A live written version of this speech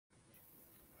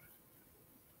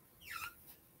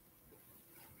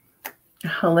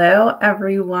Hello,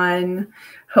 everyone.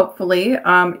 Hopefully,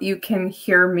 you can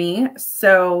hear me.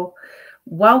 So,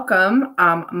 welcome.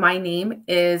 My name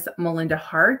is Melinda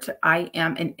Hart. I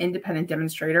am an independent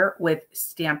demonstrator with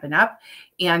Stampin' Up,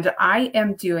 and I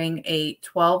am doing a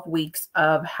 12 weeks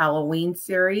of Halloween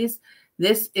series.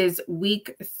 This is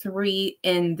week 3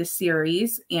 in the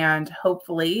series, and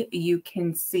hopefully, you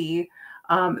can see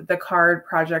the card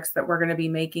projects that we're going to be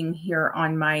making here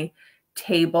on my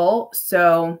table.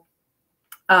 So,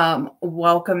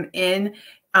 welcome in.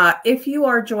 If you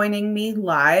are joining me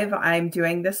live, I'm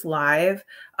doing this live.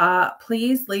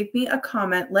 Please leave me a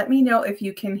comment. Let me know if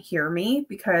you can hear me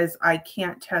because I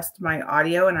can't test my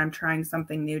audio and I'm trying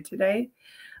something new today.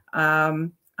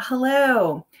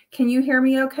 Hello, can you hear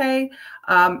me okay?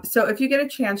 So if you get a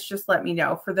chance, just let me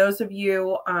know. For those of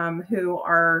you who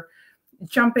are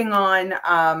jumping on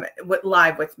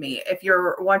live with me. If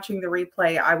you're watching the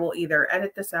replay, I will either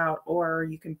edit this out or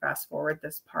you can fast forward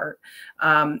this part.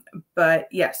 But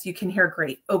yes, you can hear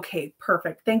great. Okay,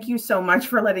 perfect. Thank you so much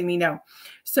for letting me know.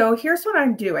 So here's what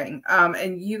I'm doing.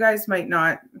 And you guys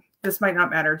this might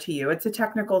not matter to you. It's a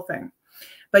technical thing.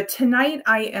 But tonight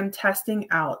I am testing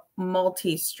out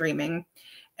multi-streaming.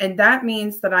 And that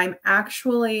means that I'm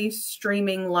actually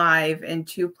streaming live in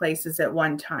 2 places at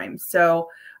one time. So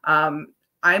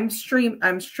I'm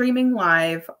streaming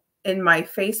live in my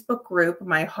Facebook group,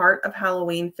 my Heart of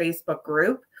Halloween Facebook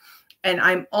group. And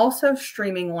I'm also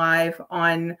streaming live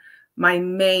on my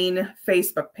main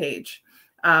Facebook page.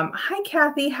 Hi,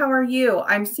 Kathy. How are you?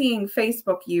 I'm seeing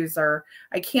Facebook user.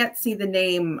 I can't see the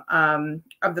name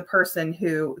of the person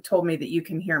who told me that you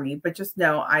can hear me, but just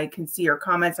know I can see your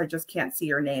comments. I just can't see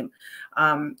your name.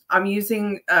 I'm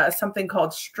using something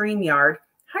called StreamYard.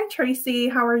 Hi, Tracy.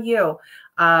 How are you?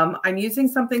 I'm using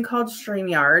something called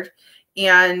StreamYard,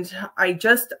 and I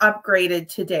just upgraded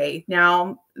today.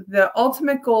 Now, the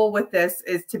ultimate goal with this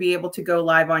is to be able to go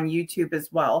live on YouTube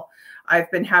as well. I've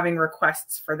been having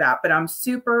requests for that, but I'm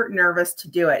super nervous to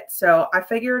do it. So I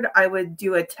figured I would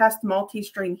do a test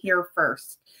multi-stream here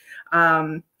first.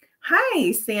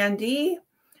 Hi, Sandy.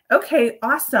 Okay,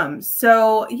 awesome.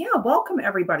 So yeah, welcome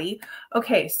everybody.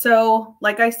 Okay, so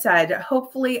like I said,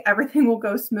 hopefully everything will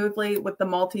go smoothly with the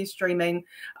multi-streaming.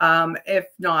 If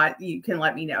not, you can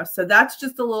let me know. So that's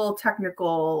just a little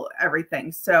technical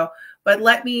everything. So, but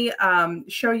let me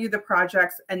show you the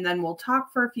projects and then we'll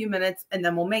talk for a few minutes and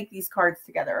then we'll make these cards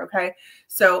together, okay?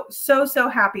 So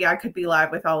happy I could be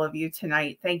live with all of you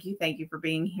tonight. Thank you for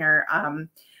being here.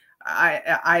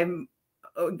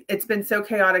 It's been so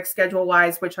chaotic schedule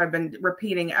wise, which I've been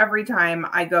repeating every time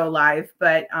I go live,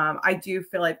 but I do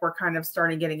feel like we're kind of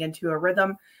starting getting into a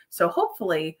rhythm. So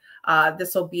hopefully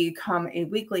this will become a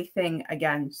weekly thing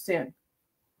again soon.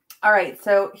 All right,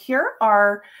 so here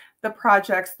are the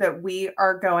projects that we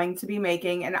are going to be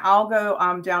making, and I'll go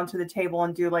down to the table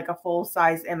and do like a full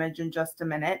size image in just a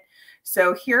minute.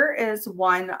 So here is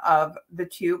one of the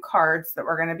 2 cards that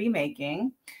we're going to be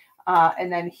making.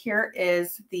 And then here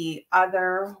is the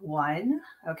other one.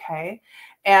 Okay.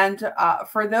 And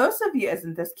for those of you,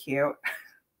 isn't this cute?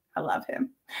 I love him.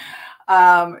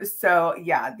 So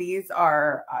yeah, these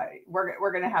are,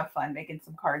 we're going to have fun making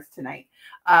some cards tonight.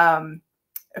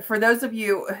 For those of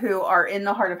you who are in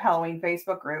the Heart of Halloween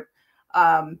Facebook group,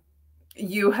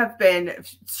 you have been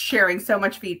sharing so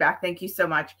much feedback. Thank you so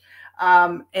much.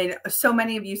 And so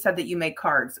many of you said that you make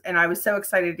cards, and I was so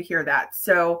excited to hear that.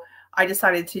 So I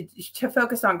decided to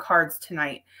focus on cards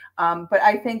tonight. But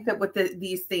I think that with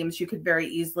these themes, you could very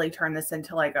easily turn this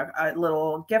into like a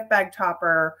little gift bag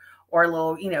topper or a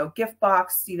little, gift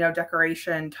box,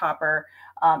 decoration topper.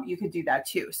 You could do that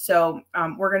too. So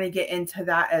we're going to get into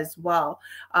that as well.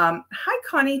 Hi,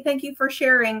 Connie. Thank you for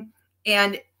sharing.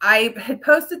 And I had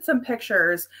posted some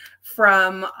pictures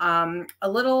from a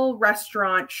little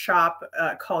restaurant shop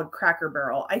called Cracker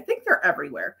Barrel. I think they're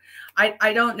everywhere.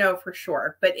 I don't know for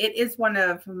sure, but it is one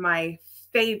of my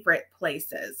favorite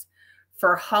places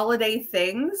for holiday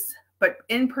things, but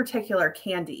in particular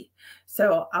candy.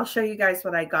 So I'll show you guys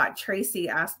what I got. Tracy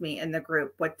asked me in the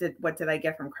group, what did I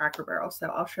get from Cracker Barrel? So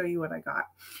I'll show you what I got.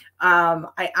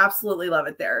 I absolutely love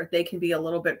it there. They can be a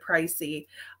little bit pricey,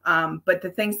 but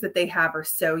the things that they have are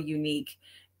so unique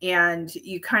and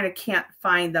you kind of can't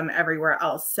find them everywhere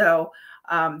else. So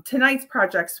tonight's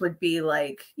projects would be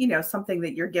like, something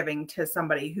that you're giving to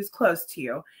somebody who's close to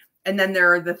you. And then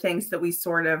there are the things that we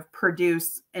sort of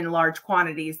produce in large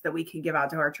quantities that we can give out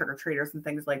to our trick-or-treaters and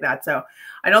things like that. So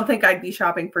I don't think I'd be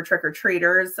shopping for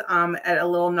trick-or-treaters at a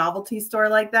little novelty store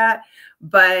like that.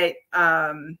 But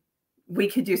we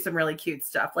could do some really cute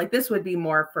stuff. Like this would be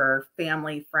more for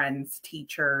family, friends,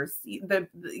 teachers, the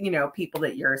you know, people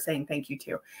that you're saying thank you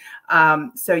to.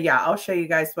 So yeah, I'll show you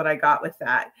guys what I got with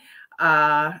that.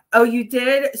 Oh, you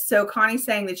did? So Connie's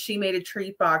saying that she made a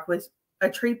treat box with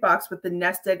the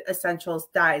nested essentials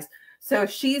dies. So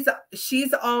she's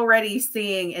already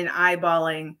seeing and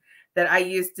eyeballing that I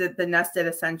used the nested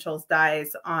essentials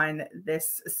dies on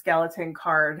this skeleton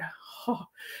card. Oh.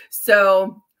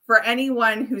 So for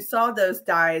anyone who saw those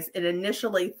dies and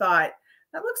initially thought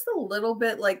that looks a little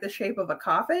bit like the shape of a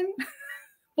coffin,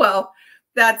 well,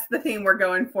 that's the theme we're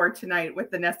going for tonight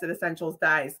with the nested essentials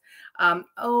dies.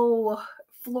 Oh,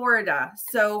 Florida.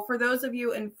 So for those of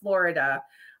you in Florida,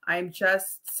 I'm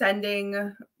just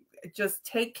sending, just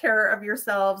take care of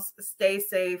yourselves, stay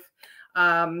safe.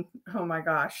 Oh my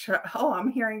gosh. Oh, I'm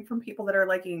hearing from people that are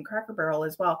liking Cracker Barrel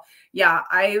as well. Yeah,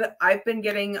 I've been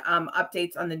getting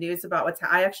updates on the news about what's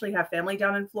I actually have family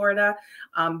down in Florida.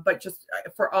 But just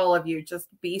for all of you, just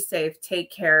be safe,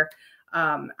 take care.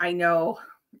 I know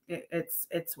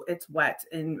it's wet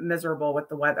and miserable with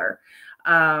the weather.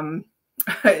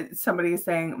 Somebody is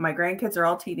saying my grandkids are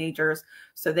all teenagers,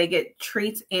 so they get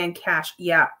treats and cash.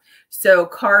 Yeah, so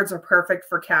cards are perfect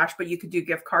for cash, but you could do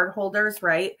gift card holders,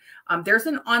 right? There's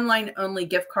an online only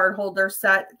gift card holder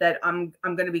set that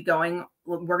we're going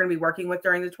to be working with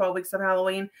during the 12 weeks of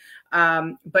Halloween.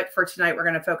 But for tonight, we're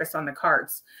going to focus on the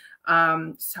cards.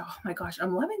 So oh my gosh,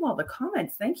 I'm loving all the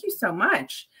comments. Thank you so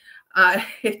much.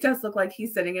 It does look like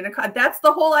he's sitting in a coffin. That's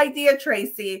the whole idea,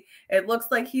 Tracy. It looks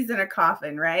like he's in a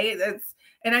coffin, right?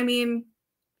 And I mean,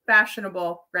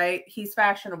 fashionable, right? He's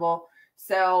fashionable.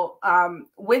 So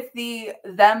with the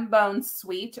Them Bones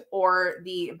Suite or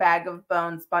the Bag of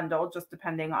Bones bundle, just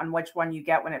depending on which one you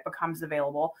get when it becomes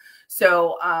available.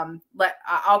 So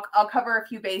I'll cover a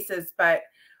few bases, but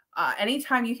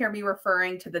anytime you hear me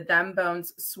referring to the Them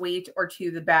Bones Suite or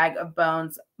to the Bag of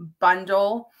Bones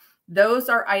bundle, those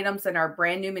are items in our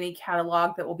brand new mini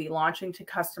catalog that will be launching to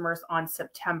customers on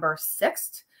September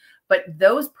 6th. But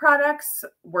those products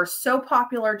were so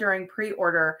popular during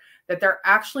pre-order that they're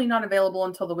actually not available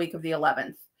until the week of the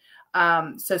 11th.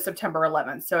 So September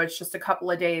 11th. So it's just a couple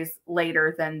of days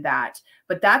later than that.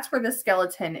 But that's where the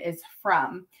skeleton is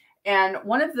from. And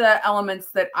one of the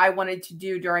elements that I wanted to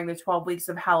do during the 12 weeks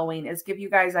of Halloween is give you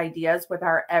guys ideas with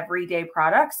our everyday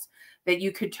products that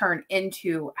you could turn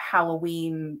into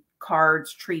Halloween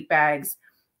cards, treat bags,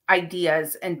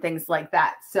 ideas, and things like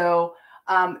that. So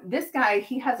this guy,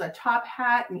 he has a top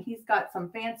hat and he's got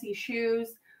some fancy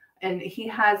shoes and he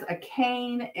has a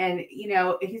cane and, you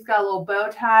know, he's got a little bow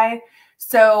tie.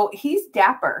 So he's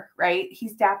dapper, right?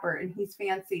 He's dapper and he's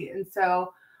fancy. And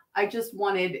so I just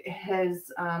wanted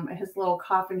his little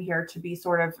coffin here to be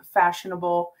sort of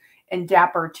fashionable and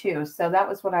dapper too. So that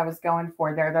was what I was going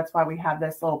for there. That's why we have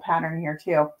this little pattern here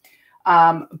too.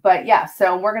 But yeah,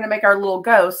 so we're going to make our little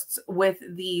ghosts with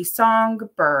the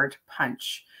Songbird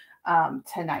Punch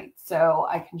tonight. So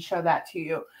I can show that to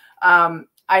you.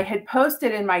 I had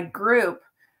posted in my group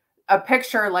a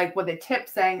picture like with a tip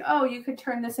saying, oh, you could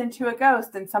turn this into a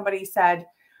ghost. And somebody said,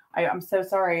 I'm so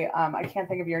sorry. I can't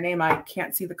think of your name. I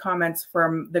can't see the comments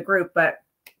from the group, but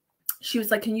she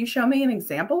was like, can you show me an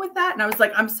example with that? And I was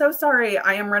like, I'm so sorry.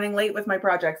 I am running late with my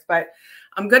projects, but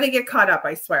I'm going to get caught up.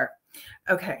 I swear.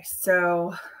 Okay.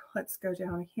 So let's go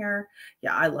down here.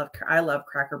 Yeah. I love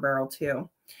Cracker Barrel too.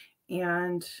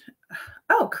 And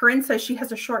oh, Corinne says she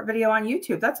has a short video on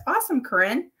YouTube. That's awesome,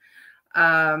 Corinne.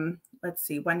 Let's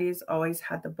see. Wendy's always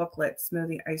had the booklet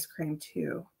smoothie ice cream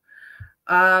too.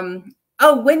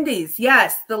 Oh, Wendy's.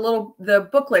 Yes. The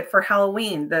booklet for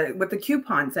Halloween, with the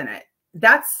coupons in it.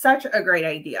 That's such a great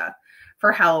idea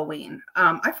for Halloween.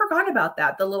 I forgot about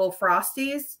that. The little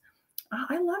Frosties. Oh,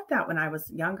 I loved that when I was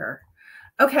younger.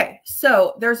 Okay,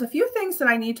 so there's a few things that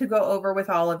I need to go over with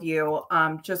all of you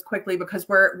just quickly because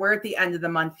we're at the end of the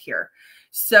month here.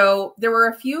 So there were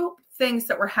a few things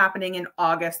that were happening in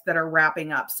August that are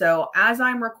wrapping up. So as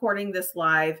I'm recording this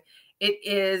live, it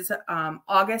is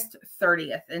August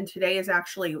 30th, and today is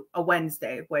actually a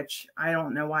Wednesday, which I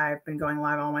don't know why I've been going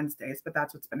live on Wednesdays, but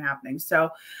that's what's been happening. So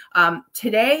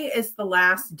today is the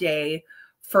last day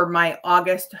for my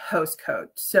August host code.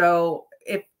 So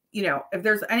if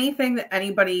there's anything that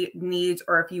anybody needs,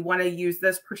 or if you want to use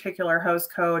this particular host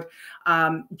code,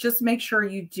 just make sure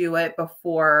you do it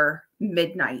before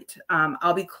midnight.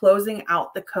 I'll be closing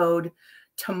out the code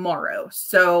tomorrow.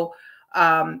 So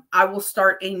I will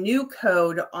start a new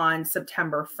code on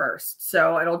September 1st.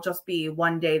 So it'll just be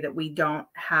one day that we don't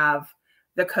have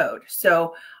the code.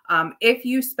 So if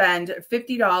you spend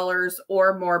 $50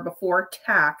 or more before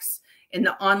tax in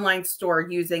the online store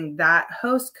using that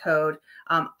host code,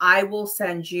 I will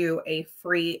send you a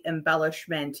free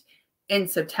embellishment in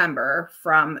September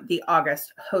from the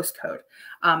August host code.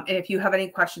 And if you have any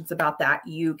questions about that,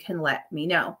 you can let me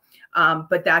know.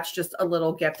 But that's just a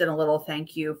little gift and a little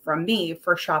thank you from me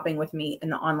for shopping with me in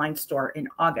the online store in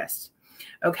August.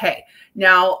 Okay,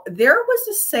 now there was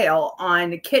a sale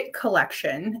on kit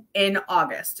collection in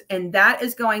August, and that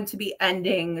is going to be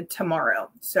ending tomorrow.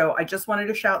 So I just wanted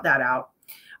to shout that out.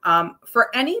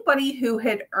 For anybody who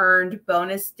had earned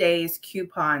bonus days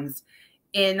coupons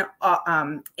in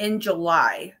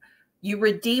July, you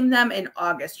redeem them in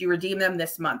August. You redeem them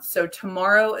this month. So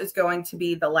tomorrow is going to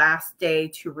be the last day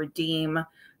to redeem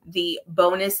the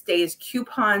bonus days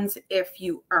coupons if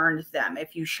you earned them,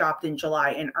 if you shopped in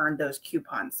July and earned those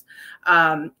coupons.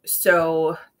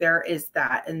 So there is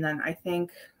that. And then I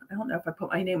think, I don't know if I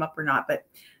put my name up or not, but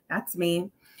that's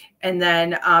me. And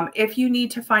then if you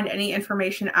need to find any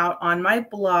information out on my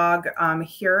blog,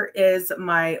 here is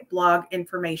my blog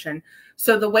information.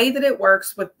 So the way that it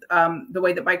works with the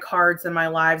way that my cards and my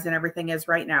lives and everything is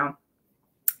right now,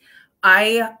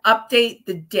 I update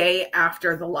the day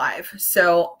after the live.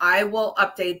 So I will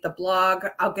update the blog.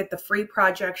 I'll get the free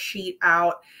project sheet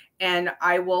out, and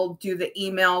I will do the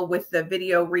email with the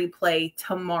video replay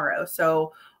tomorrow.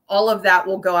 So all of that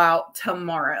will go out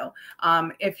tomorrow.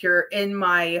 If you're in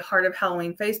my Heart of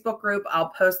Halloween Facebook group, I'll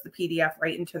post the PDF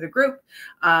right into the group.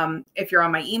 If you're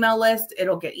on my email list,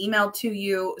 it'll get emailed to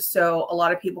you. So a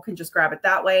lot of people can just grab it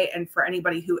that way. And for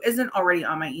anybody who isn't already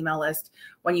on my email list,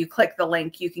 when you click the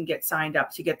link, you can get signed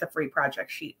up to get the free project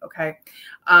sheet. Okay.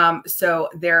 So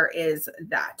there is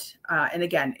that. And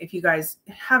again, if you guys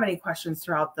have any questions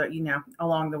throughout the,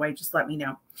 along the way, just let me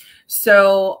know.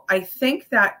 So I think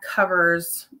that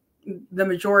covers the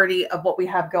majority of what we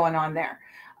have going on there.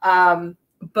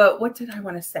 But what did I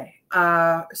want to say?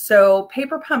 So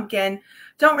Paper Pumpkin,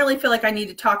 don't really feel like I need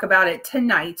to talk about it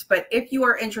tonight, but if you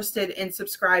are interested in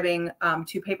subscribing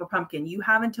to Paper Pumpkin, you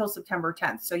have until September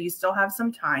 10th. So you still have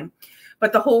some time.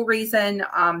 But the whole reason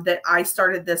that I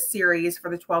started this series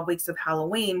for the 12 weeks of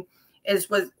Halloween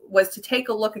was to take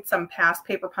a look at some past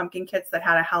Paper Pumpkin kits that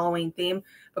had a Halloween theme,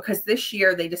 because this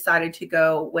year they decided to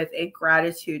go with a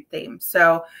gratitude theme.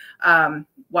 So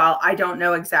while I don't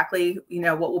know exactly,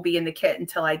 what will be in the kit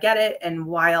until I get it, and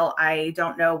while I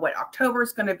don't know what October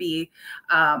is going to be,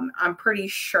 I'm pretty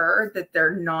sure that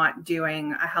they're not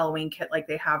doing a Halloween kit like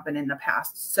they have been in the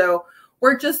past. So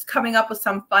we're just coming up with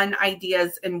some fun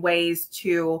ideas and ways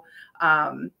to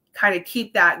kind of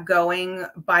keep that going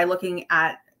by looking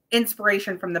at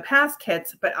inspiration from the past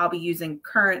kits, but I'll be using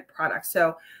current products.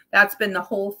 So that's been the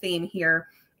whole theme here.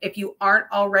 If you aren't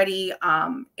already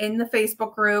in the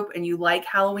Facebook group and you like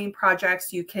Halloween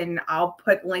projects, I'll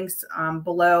put links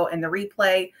below in the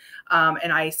replay.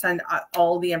 And I send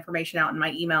all the information out in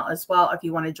my email as well if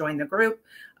you want to join the group.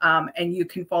 And you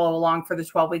can follow along for the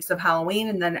 12 weeks of Halloween.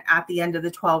 And then at the end of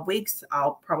the 12 weeks,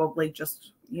 I'll probably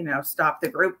just stop the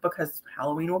group because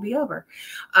Halloween will be over.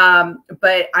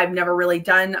 But I've never really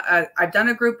I've done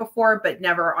a group before, but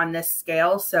never on this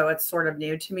scale. So it's sort of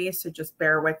new to me. So just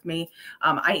bear with me.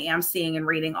 I am seeing and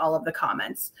reading all of the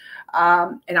comments.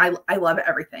 And I love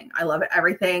everything. I love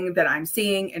everything that I'm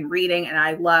seeing and reading. And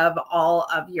I love all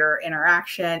of your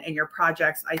interaction and your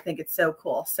projects. I think it's so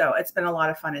cool. So it's been a lot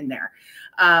of fun in there.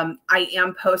 I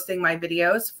am posting my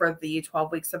videos for the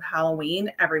 12 weeks of Halloween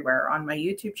everywhere on my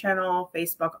YouTube channel,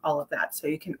 Facebook, all of that. So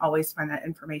you can always find that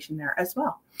information there as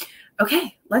well.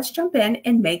 Okay, let's jump in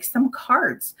and make some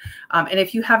cards. And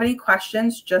if you have any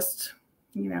questions, just,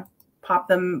 pop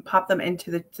them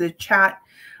into the chat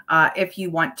if you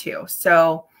want to.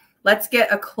 So let's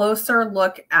get a closer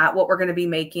look at what we're going to be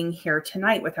making here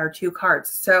tonight with our two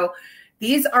cards. So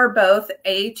these are both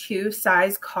A2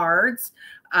 size cards.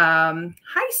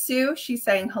 Hi, Sue. She's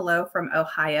saying hello from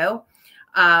Ohio.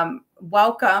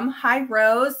 Welcome. Hi,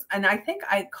 Rose. And I think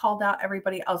I called out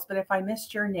everybody else, but if I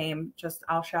missed your name,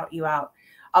 I'll shout you out.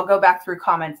 I'll go back through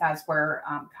comments as we're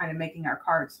kind of making our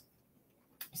cards.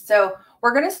 So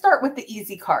we're going to start with the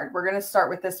easy card. We're going to start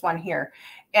with this one here.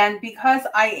 And because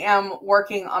I am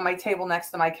working on my table next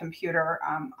to my computer,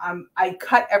 I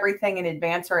cut everything in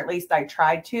advance, or at least I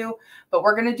tried to, but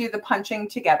we're going to do the punching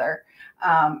together.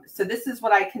 So this is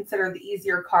what I consider the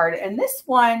easier card. And this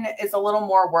one is a little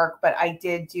more work, but I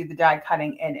did do the die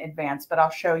cutting in advance, but I'll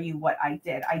show you what I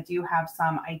did. I do have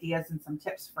some ideas and some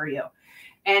tips for you.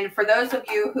 And for those of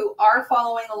you who are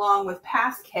following along with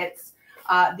past kits,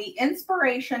 the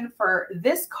inspiration for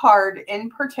this card in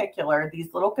particular,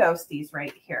 these little ghosties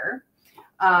right here,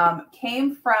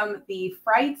 came from the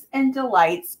Frights and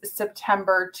Delights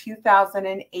September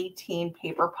 2018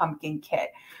 Paper Pumpkin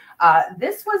kit.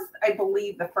 This was, I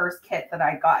believe, the first kit that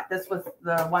I got. This was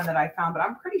the one that I found, but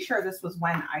I'm pretty sure this was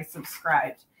when I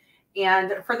subscribed.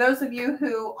 And for those of you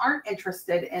who aren't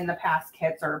interested in the past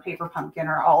kits or Paper Pumpkin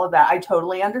or all of that, I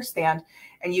totally understand.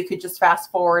 And you could just fast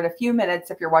forward a few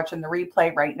minutes if you're watching the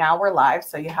replay. Right now we're live,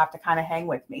 so you have to kind of hang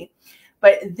with me.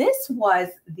 But this was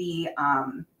the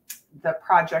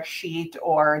project sheet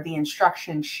or the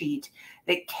instruction sheet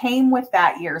that came with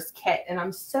that year's kit. And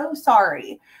I'm so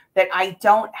sorry that I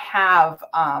don't have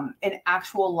an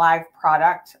actual live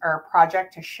product or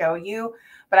project to show you,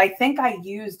 but I think I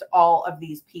used all of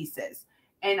these pieces.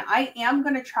 And I am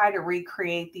going to try to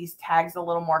recreate these tags a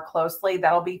little more closely.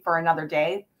 That'll be for another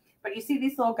day. But you see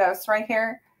these little ghosts right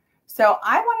here? So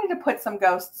I wanted to put some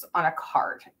ghosts on a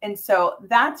card. And so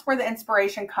that's where the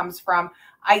inspiration comes from.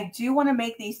 I do want to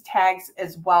make these tags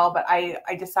as well, but I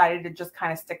decided to just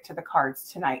kind of stick to the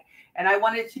cards tonight. And I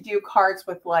wanted to do cards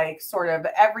with like sort of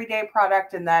everyday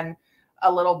product and then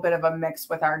a little bit of a mix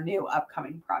with our new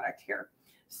upcoming product here.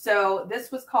 So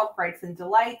this was called Frights and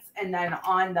Delights. And then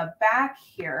on the back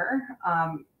here,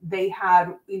 they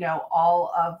had, you know,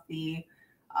 all of the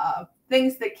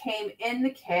things that came in the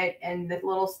kit and the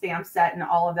little stamp set and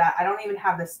all of that. I don't even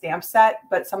have the stamp set,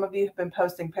 but some of you have been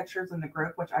posting pictures in the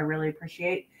group, which I really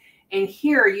appreciate. And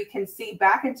here you can see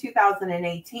back in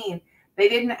 2018, they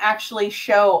didn't actually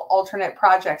show alternate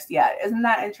projects yet. Isn't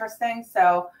that interesting?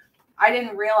 So I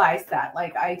didn't realize that.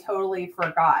 Like, I totally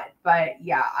forgot. But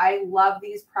yeah, I love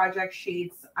these project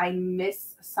sheets. I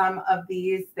miss some of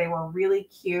these. They were really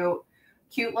cute,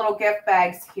 cute little gift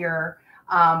bags here.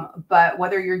 But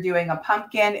whether you're doing a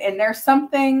pumpkin, and there's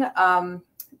something,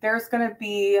 there's going to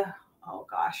be, oh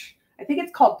gosh, I think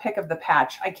it's called Pick of the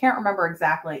Patch. I can't remember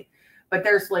exactly, but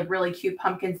there's like really cute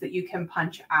pumpkins that you can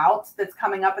punch out that's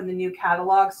coming up in the new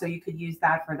catalog. So you could use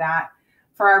that for that.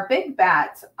 For our big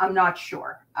bat, I'm not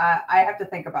sure. I have to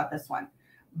think about this one.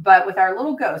 But with our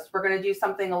little ghost, we're going to do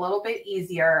something a little bit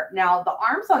easier. Now, the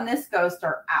arms on this ghost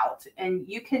are out, and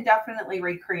you can definitely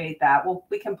recreate that. Well,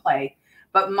 we can play.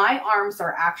 But my arms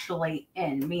are actually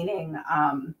in, meaning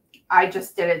I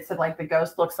just did it so like the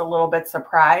ghost looks a little bit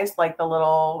surprised, like the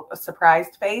little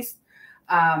surprised face.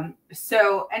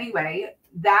 So anyway,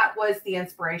 that was the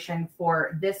inspiration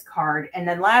for this card. And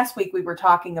then last week we were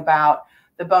talking about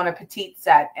the Bon Appetit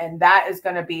set, and that is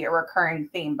going to be a recurring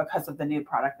theme because of the new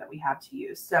product that we have to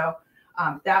use. So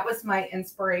that was my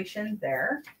inspiration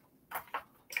there.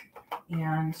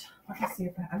 And let me see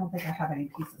if I don't think I have any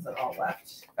pieces at all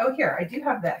left. Oh, here, I do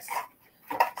have this.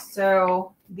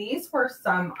 So these were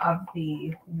some of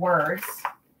the words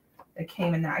that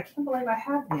came in there. I can't believe I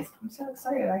have these. I'm so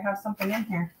excited I have something in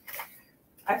here.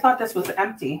 I thought this was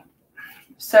empty.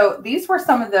 So these were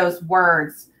some of those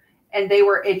words, and they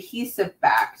were adhesive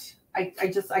backed. I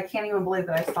can't even believe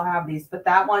that I still have these, but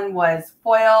that one was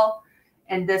foil.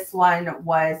 And this one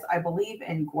was, I believe,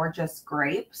 in Gorgeous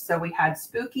Grape. So we had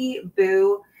Spooky,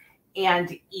 Boo,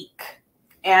 and Eek.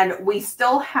 And we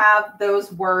still have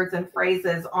those words and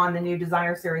phrases on the new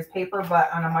Designer Series paper,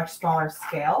 but on a much smaller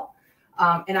scale.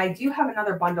 And I do have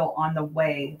another bundle on the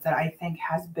way that I think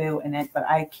has Boo in it, but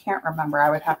I can't remember. I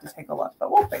would have to take a look,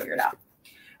 but we'll figure it out.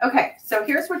 Okay, so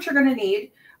here's what you're going to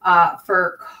need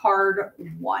for card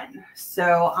 1.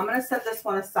 So I'm going to set this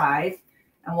one aside.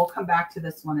 And we'll come back to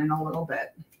this one in a little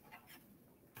bit.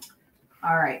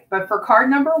 All right. But for card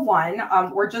number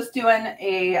 1, we're just doing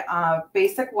a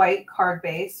basic white card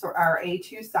base, or our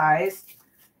A2 size.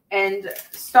 And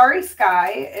Starry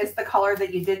Sky is the color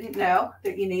that you didn't know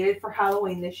that you needed for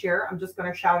Halloween this year. I'm just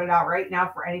going to shout it out right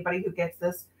now for anybody who gets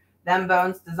this Them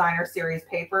Bones Designer Series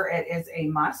paper. It is a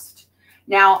must.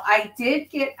 Now, I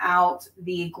did get out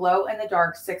the Glow in the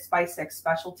Dark 6x6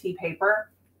 specialty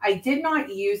paper. I did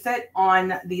not use it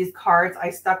on these cards.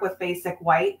 I stuck with basic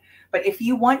white. But if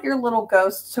you want your little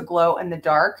ghosts to glow in the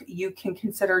dark, you can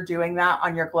consider doing that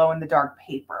on your glow in the dark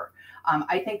paper.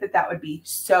 I think that that would be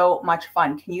so much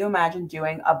fun. Can you imagine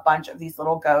doing a bunch of these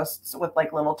little ghosts with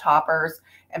like little toppers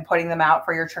and putting them out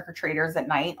for your trick-or-treaters at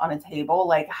night on a table?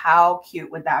 Like, how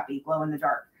cute would that be, glow in the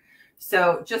dark?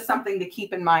 So just something to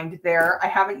keep in mind there. I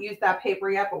haven't used that paper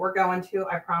yet, but we're going to.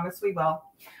 I promise we will.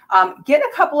 Get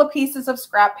a couple of pieces of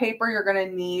scrap paper. You're going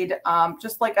to need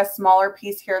just like a smaller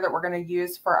piece here that we're going to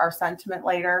use for our sentiment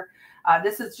later.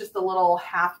 This is just a little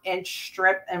 1/2 inch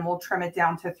strip, and we'll trim it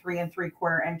down to 3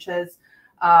 3/4 inches.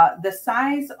 The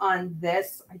size on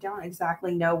this, I don't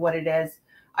exactly know what it is.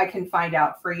 I can find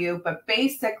out for you. But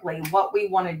basically what we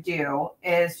want to do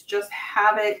is just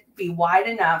have it be wide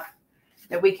enough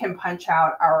that we can punch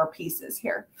out our pieces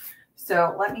here.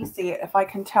 So let me see if I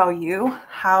can tell you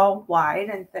how wide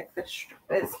and thick this strip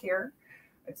is here.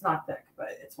 It's not thick,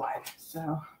 but it's wide.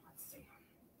 So let's see.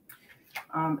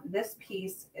 This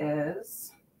piece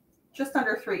is just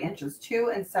under 3 inches,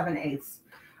 2 7/8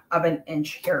 of an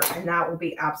inch here, and that will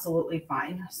be absolutely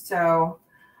fine. So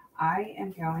I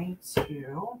am going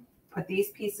to put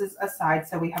these pieces aside.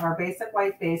 So we have our basic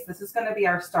white base. This is going to be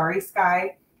our Starry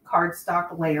Sky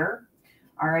cardstock layer.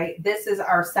 All right, this is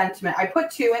our sentiment. I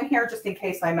put 2 in here just in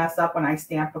case I mess up when I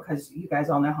stamp, because you guys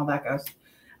all know how that goes.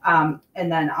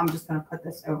 And then I'm just going to put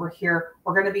this over here.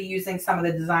 We're going to be using some of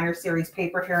the designer series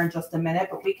paper here in just a minute,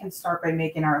 but we can start by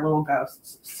making our little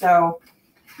ghosts. So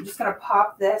I'm just going to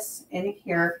pop this in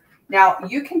here. Now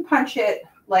you can punch it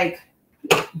like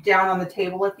down on the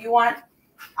table if you want.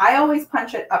 I always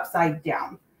punch it upside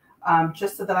down,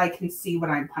 just so that I can see what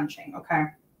I'm punching. Okay.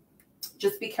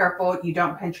 Just be careful. You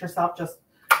don't pinch yourself. Just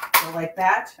go like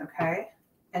that. Okay.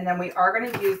 And then we are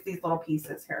going to use these little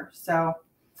pieces here. So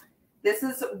this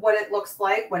is what it looks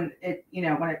like when it,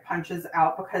 when it punches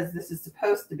out, because this is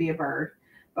supposed to be a bird,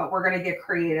 but we're going to get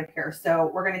creative here. So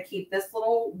we're going to keep this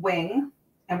little wing,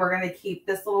 and we're going to keep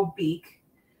this little beak,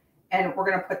 and we're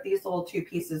going to put these little 2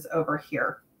 pieces over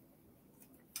here.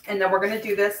 And then we're going to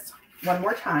do this one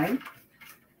more time.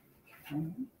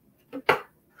 Okay.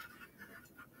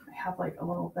 I have like a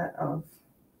little bit of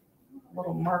a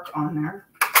little mark on there.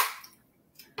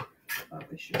 But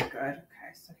we should be good.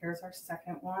 Okay, so here's our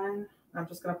second one. I'm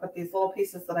just going to put these little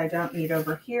pieces that I don't need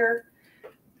over here.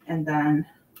 And then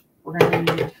we're going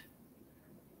to need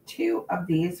 2 of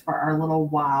these for our little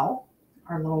wow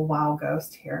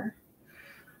ghost here.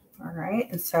 All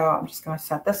right, and so I'm just going to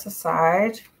set this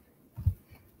aside.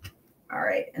 All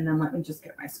right, and then let me just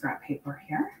get my scrap paper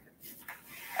here.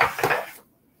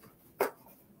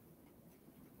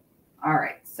 All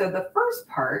right, so the first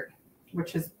part,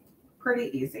 which is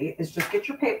pretty easy, is just get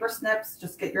your paper snips,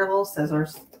 just get your little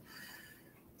scissors.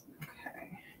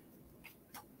 Okay.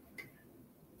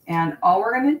 And all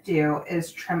we're going to do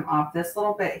is trim off this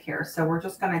little bit here. So we're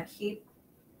just going to keep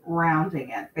rounding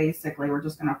it. Basically, we're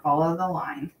just going to follow the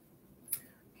line.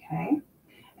 Okay.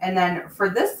 And then for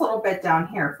this little bit down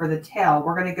here, for the tail,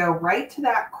 we're going to go right to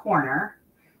that corner.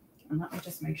 And let me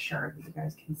just make sure that you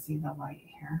guys can see the light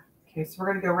here. Okay, so we're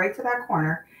going to go right to that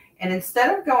corner. And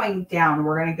instead of going down,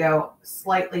 we're going to go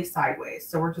slightly sideways.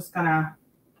 So we're just going to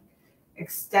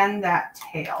extend that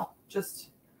tail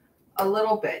just a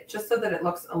little bit, just so that it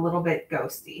looks a little bit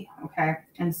ghosty. Okay.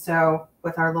 And so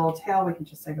with our little tail, we can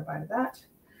just say goodbye to that.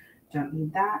 Don't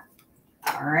need that.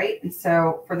 All right. And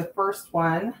so for the first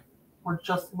one, we're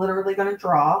just literally going to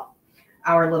draw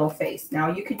our little face.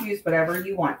 Now you could use whatever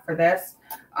you want for this.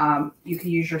 You can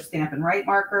use your Stampin' Write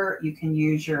marker. You can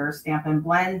use your Stampin'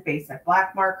 Blend basic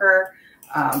black marker,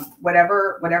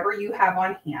 whatever you have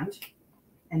on hand.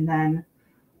 And then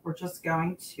we're just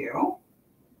going to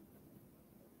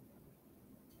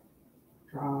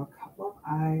draw a couple of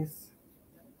eyes,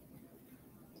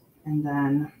 and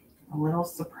then a little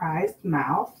surprised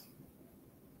mouth.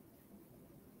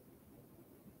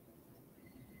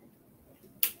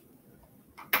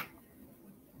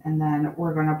 And then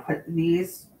we're going to put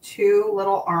these 2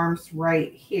 little arms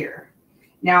right here.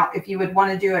 Now, if you would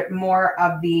want to do it more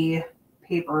of the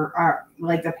paper,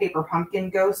 like the paper pumpkin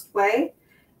ghost way,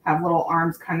 have little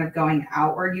arms kind of going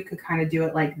outward, you could kind of do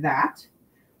it like that.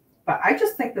 But I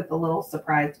just think that the little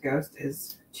surprised ghost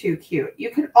is too cute.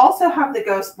 You could also have the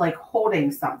ghost like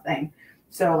holding something.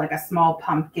 So like a small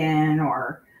pumpkin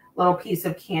or little piece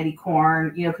of candy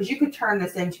corn, because you could turn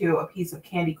this into a piece of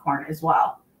candy corn as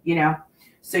well,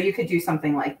 So you could do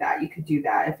something like that. You could do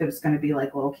that if it was going to be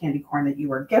like a little candy corn that you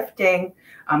were gifting.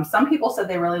 Some people said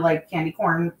they really like candy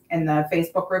corn in the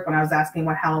Facebook group when I was asking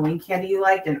what Halloween candy you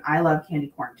liked. And I love candy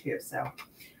corn too. So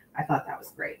I thought that was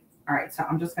great. All right. So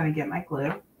I'm just going to get my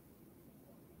glue.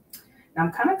 Now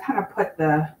I'm kind of put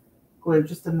the glue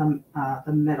just in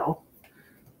the middle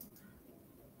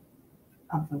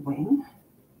of the wing.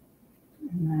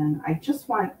 And then I just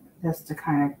want this to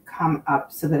kind of come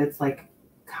up so that it's like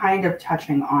kind of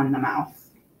touching on the mouth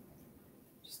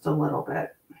just a little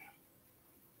bit.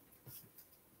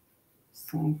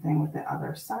 Same thing with the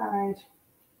other side.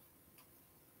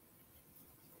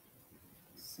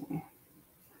 Let's see.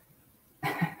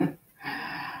 I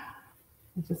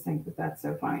just think that that's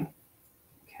so funny.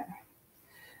 Okay.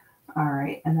 All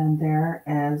right. And then there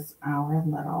is our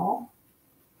little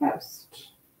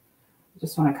ghost. I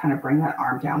just want to kind of bring that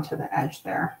arm down to the edge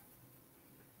there.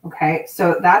 Okay,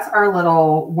 so that's our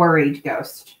little worried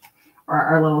ghost, or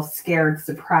our little scared,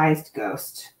 surprised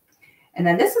ghost. And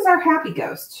then this is our happy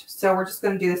ghost. So we're just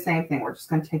going to do the same thing. We're just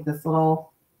going to take this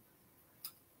little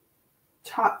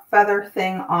top feather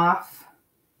thing off.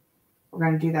 We're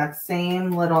going to do that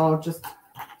same little, just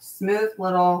smooth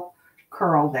little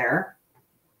curl there.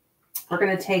 We're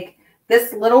going to take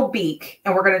this little beak,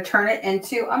 and we're going to turn it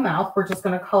into a mouth. We're just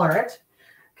going to color it.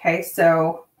 Okay,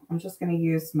 so I'm just going to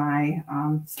use my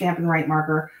Stampin' Write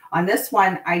marker. On this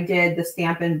one, I did the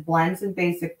Stampin' Blends in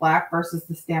Basic Black versus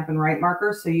the Stampin' Write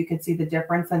marker, so you can see the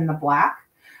difference in the black.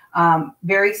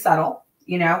 Very subtle,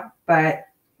 you know, but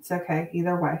it's okay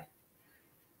either way.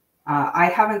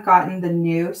 I haven't gotten the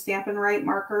new Stampin' Write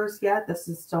markers yet. This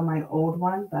is still my old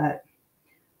one, but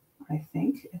I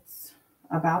think it's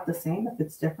about the same. If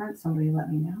it's different, somebody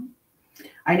let me know.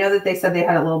 I know that they said they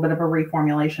had a little bit of a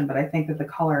reformulation, but I think that the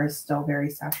color is still very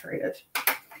saturated.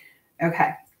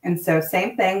 Okay, and so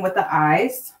same thing with the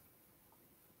eyes.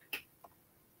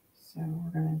 So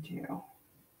we're going to do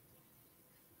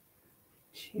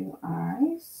 2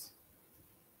 eyes.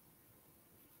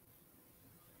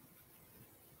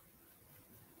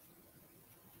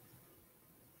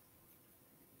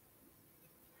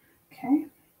 Okay.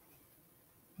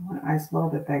 One eye's a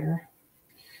little bit bigger.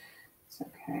 It's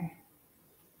okay.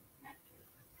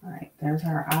 All right, there's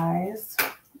our eyes.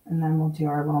 And then we'll do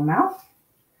our little mouth.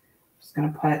 Just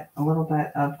going to put a little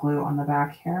bit of glue on the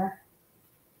back here.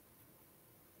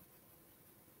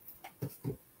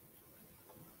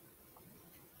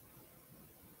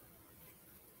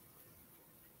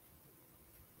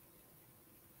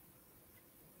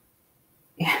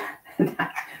 Yeah,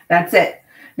 that's it.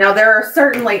 Now, there are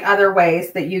certainly other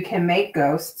ways that you can make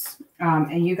ghosts,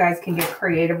 and you guys can get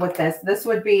creative with this. This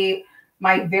would be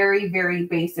my very, very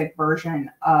basic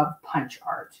version of punch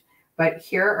art. But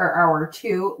here are our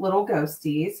 2 little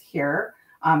ghosties here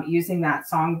using that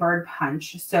Songbird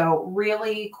Punch. So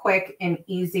really quick and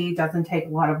easy, doesn't take a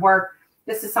lot of work.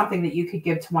 This is something that you could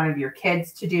give to one of your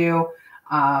kids to do.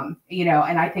 You know,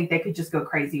 and I think they could just go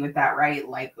crazy with that, right?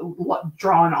 Like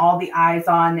drawing all the eyes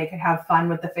on, they could have fun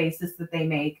with the faces that they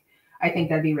make. I think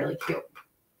that'd be really cute.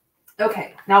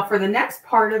 Okay, now for the next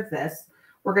part of this,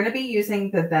 we're going to be using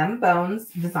the Them Bones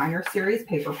Designer Series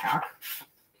paper pack.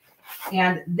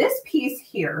 And this piece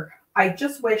here, I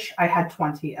just wish I had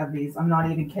 20 of these. I'm not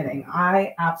even kidding.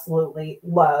 I absolutely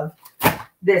love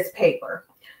this paper.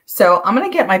 So I'm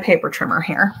going to get my paper trimmer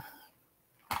here.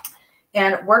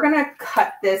 And we're going to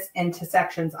cut this into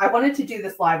sections. I wanted to do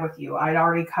this live with you. I'd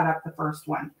already cut up the first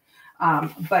one.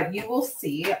 But you will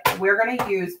see we're going to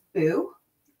use Boo.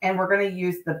 And we're going to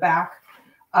use the back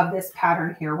of this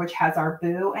pattern here, which has our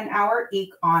Boo and our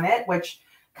Eek on it, which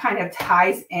kind of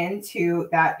ties into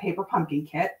that paper pumpkin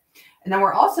kit. And then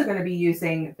we're also going to be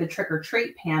using the Trick or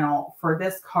Treat panel for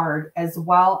this card, as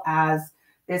well as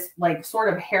this like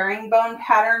sort of herringbone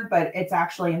pattern, but it's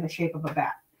actually in the shape of a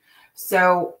bat.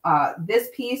 So this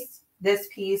piece, this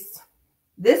piece,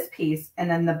 this piece, and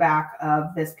then the back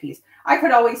of this piece. I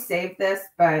could always save this,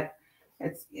 but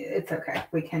it's okay.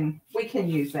 We can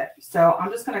use it. So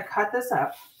I'm just going to cut this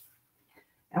up,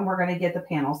 and we're going to get the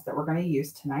panels that we're going to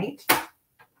use tonight.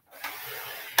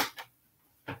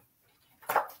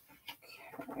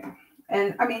 Okay.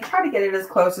 And I mean, try to get it as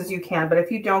close as you can, but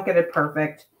if you don't get it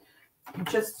perfect,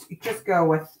 just go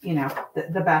with, you know,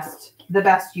 the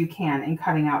best you can in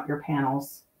cutting out your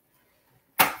panels.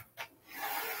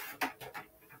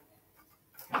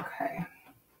 Okay.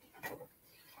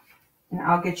 And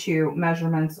I'll get you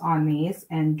measurements on these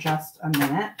in just a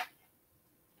minute.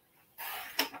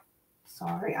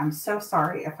 Sorry, I'm so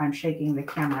sorry if I'm shaking the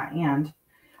camera, and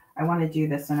I want to do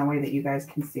this in a way that you guys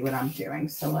can see what I'm doing.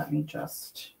 So let me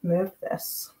just move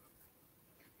this.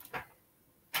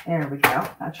 There we go.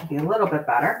 That should be a little bit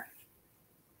better.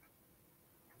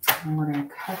 And we're going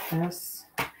to cut this.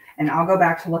 And I'll go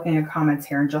back to looking at comments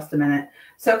here in just a minute.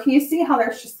 So can you see how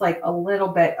there's just like a little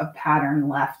bit of pattern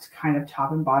left, kind of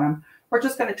top and bottom? We're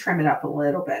just going to trim it up a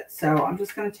little bit. So I'm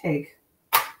just going to take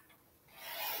a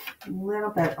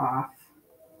little bit off.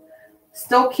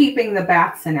 Still keeping the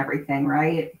bats and everything,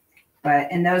 right?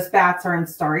 And those bats are in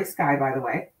Starry Sky, by the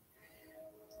way.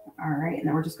 All right, and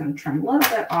then we're just going to trim a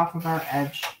little bit off of our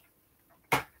edge.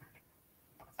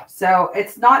 So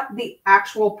it's not the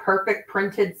actual perfect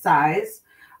printed size,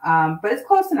 but it's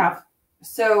close enough.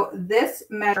 So this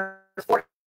measures 4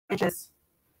 inches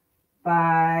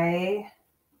by,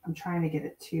 I'm trying to get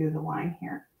it to the line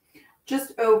here,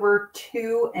 just over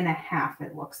 2.5,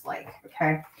 it looks like.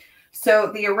 Okay,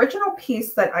 so the original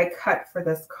piece that I cut for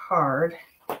this card,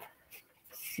 let's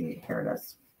see, here it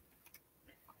is.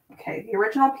 Okay, the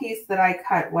original piece that I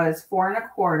cut was 4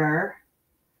 1/4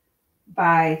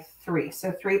 by 3.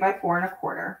 So 3 by 4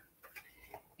 1/4.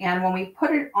 And when we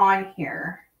put it on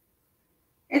here,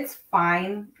 it's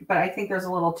fine, but I think there's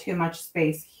a little too much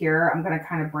space here. I'm going to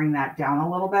kind of bring that down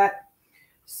a little bit.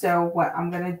 So what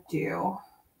I'm going to do,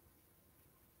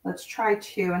 let's try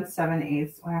 2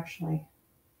 7/8. Well, actually,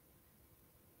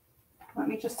 Let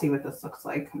me just see what this looks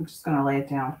like. I'm just going to lay it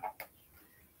down.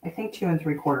 I think 2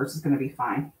 3/4 is going to be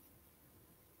fine.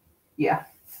 Yeah.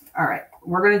 All right.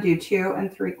 We're going to do 2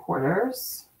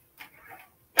 3/4.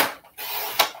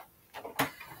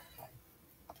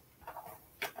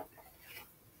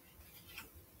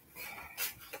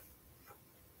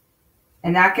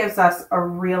 And that gives us a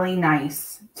really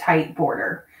nice tight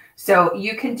border. So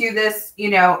you can do this,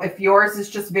 you know, if yours is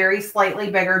just very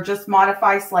slightly bigger, just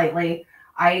modify slightly.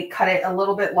 I cut it a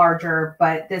little bit larger,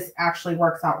 but this actually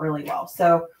works out really well.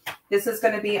 So this is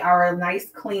going to be our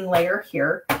nice clean layer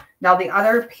here. Now the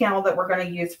other panel that we're going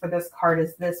to use for this card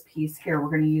is this piece here. We're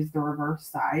going to use the reverse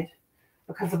side.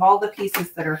 Because of all the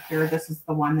pieces that are here, this is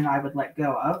the one that I would let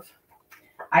go of.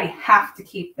 I have to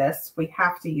keep this. We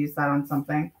have to use that on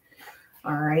something.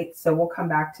 All right, so we'll come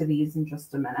back to these in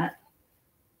just a minute.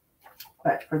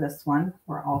 But for this one,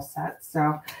 we're all set.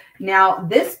 So now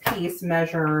this piece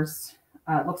measures,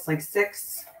 it looks like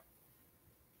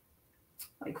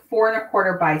 4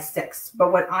 1/4 by 6.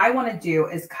 But what I want to do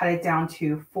is cut it down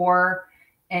to 4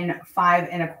 5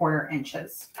 1/4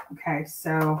 inches. Okay,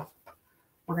 so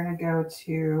we're going to go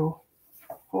to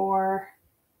 4.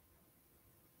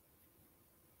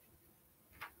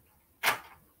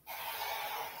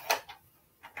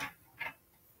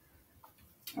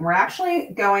 We're actually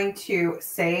going to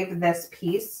save this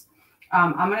piece.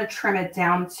 I'm going to trim it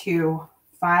down to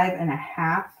 5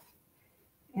 1/2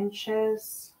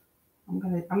 inches. I'm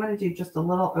going to do just a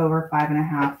little over 5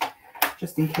 1/2,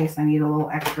 just in case I need a little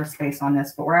extra space on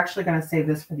this. But we're actually going to save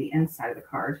this for the inside of the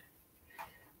card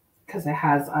because it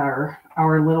has our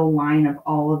little line of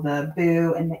all of the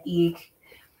boo and the eek.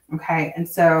 Okay, and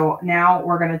so now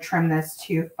we're going to trim this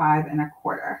to 5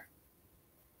 1/4.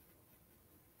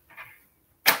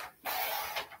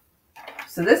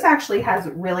 So this actually has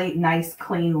really nice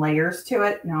clean layers to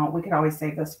it. Now we could always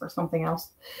save this for something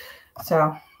else.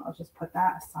 So I'll just put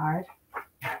that aside.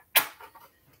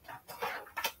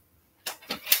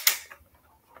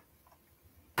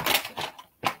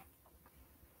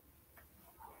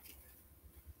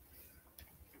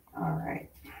 All right.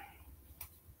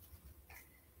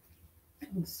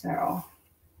 And so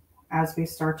as we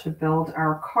start to build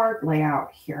our card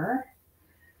layout here,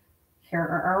 here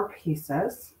are our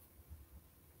pieces.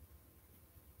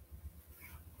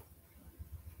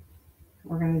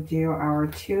 We're going to do our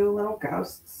 2 little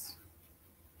ghosts.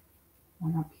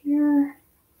 One up here.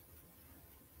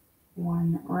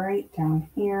 One right down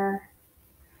here.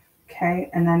 Okay,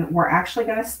 and then we're actually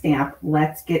going to stamp,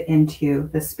 let's get into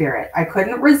the spirit. I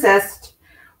couldn't resist.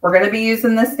 We're going to be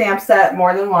using this stamp set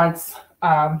more than once.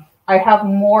 I have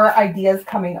more ideas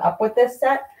coming up with this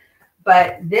set,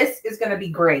 but this is going to be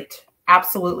great.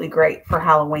 Absolutely great for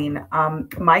Halloween.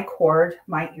 My cord,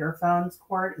 my earphones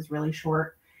cord is really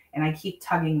short. And I keep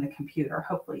tugging the computer.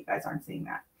 Hopefully you guys aren't seeing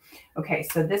that. Okay,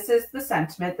 so this is the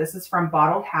sentiment. This is from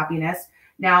Bottled Happiness.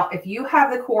 Now, if you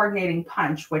have the coordinating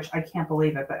punch, which I can't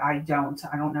believe it, but I don't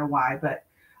know why, but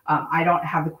I don't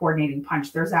have the coordinating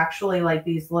punch. There's actually like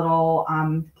these little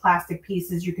plastic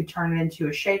pieces. You could turn it into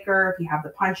a shaker. If you have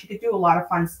the punch, you could do a lot of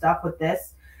fun stuff with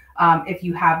this if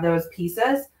you have those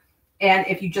pieces. And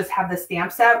if you just have the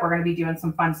stamp set, we're going to be doing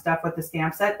some fun stuff with the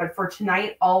stamp set. But for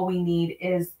tonight, all we need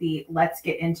is the let's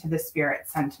get into the spirit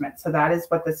sentiment. So that is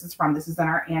what this is from. This is in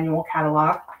our annual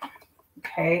catalog.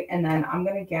 Okay, and then I'm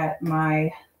going to get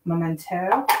my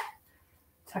Memento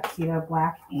Tuxedo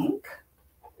Black ink.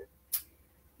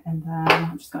 And then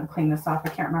I'm just going to clean this off. I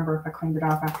can't remember if I cleaned it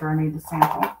off after I made the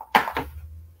sample.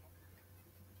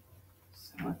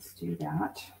 So let's do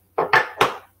that.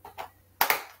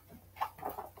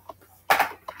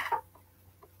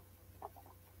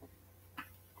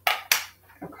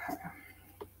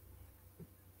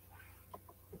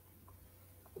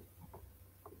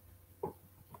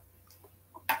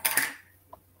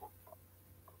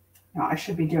 No, I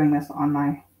should be doing this on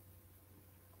my,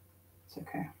 it's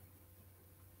okay.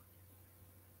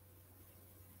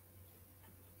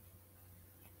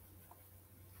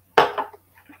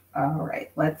 All right,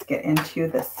 let's get into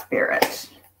the spirit.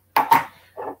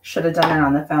 Should have done it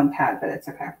on the foam pad, but it's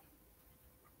okay.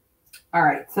 All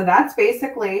right, so that's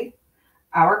basically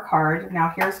our card.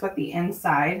 Now here's what the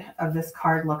inside of this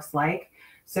card looks like.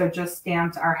 So just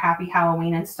stamped our Happy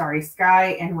Halloween and Starry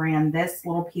Sky and ran this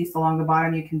little piece along the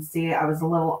bottom. You can see I was a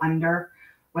little under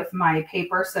with my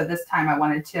paper. So this time I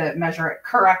wanted to measure it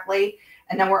correctly.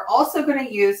 And then we're also going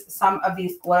to use some of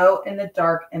these glow in the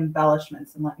dark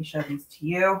embellishments. And let me show these to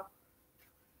you.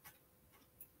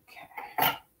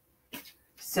 Okay.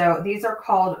 So these are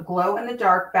called Glow in the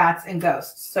Dark Bats and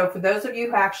Ghosts. So for those of you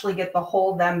who actually get the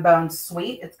whole Them Bones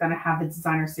suite, it's going to have the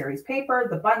designer series paper,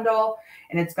 the bundle,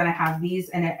 and it's going to have these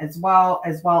in it as well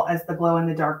as the glow in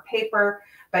the dark paper.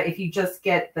 But if you just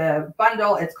get the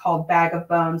bundle, it's called Bag of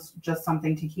Bones, just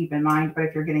something to keep in mind. But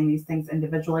if you're getting these things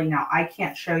individually, now I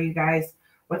can't show you guys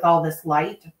with all this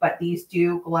light, but these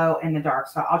do glow in the dark.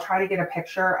 So I'll try to get a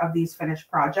picture of these finished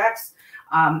projects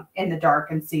in the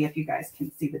dark and see if you guys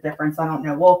can see the difference. I don't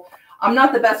know. Well, I'm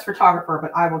not the best photographer,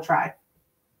 but I will try.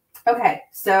 Okay,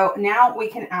 so now we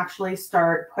can actually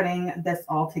start putting this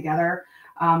all together.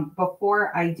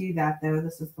 Before I do that, though,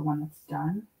 this is the one that's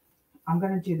done. I'm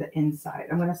going to do the inside.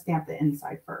 I'm going to stamp the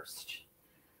inside first.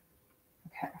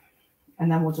 Okay, and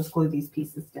then we'll just glue these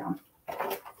pieces down.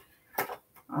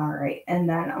 All right, and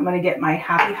then I'm going to get my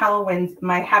Happy Halloween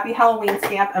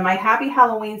stamp, and my Happy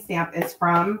Halloween stamp is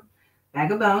from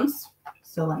Bag of Bones.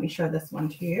 So let me show this one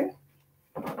to you.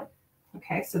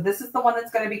 Okay, so this is the one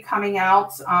that's going to be coming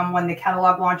out when the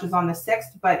catalog launches on the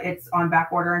 6th, but it's on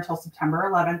back order until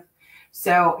September 11th.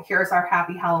 So here's our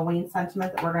Happy Halloween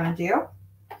sentiment that we're going to do.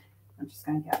 I'm just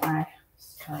going to get my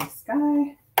Starry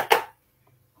Sky,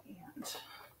 and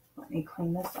let me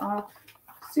clean this off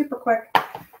super quick.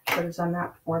 Should have done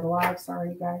that before the live. Sorry,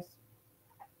 you guys.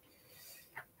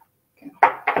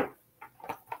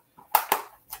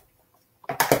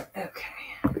 Okay.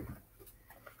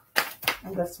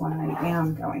 And this one I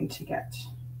am going to get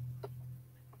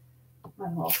my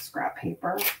little scrap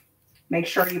paper. Make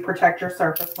sure you protect your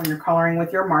surface when you're coloring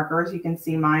with your markers. You can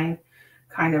see mine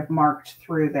kind of marked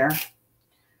through there.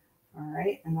 All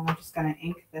right, and then I'm just going to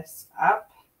ink this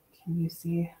up. Can you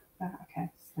see that? Okay,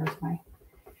 so there's my,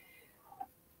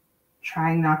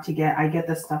 trying not to get, I get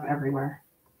this stuff everywhere.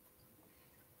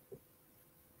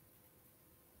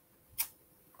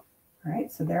 All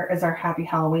right, so there is our Happy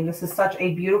Halloween. This is such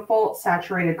a beautiful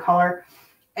saturated color.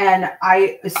 And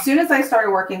as soon as I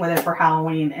started working with it for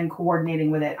Halloween and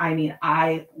coordinating with it, I mean,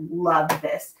 I love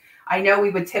this. I know we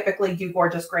would typically do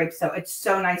Gorgeous Grapes, so it's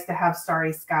so nice to have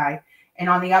Starry Sky. And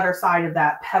on the other side of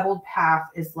that, Pebbled Path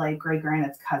is like Gray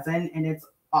Granite's cousin, and it's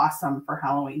awesome for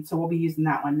Halloween. So we'll be using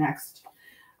that one next.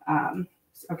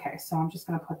 Okay, so I'm just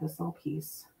going to put this little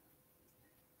piece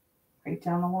right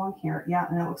down along here. Yeah,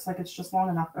 and it looks like it's just long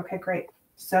enough. Okay, great.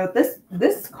 So this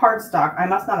cardstock, I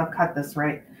must not have cut this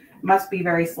right. It must be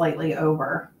very slightly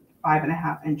over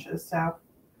 5.5 inches. So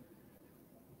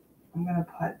I'm going to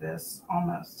put this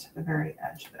almost to the very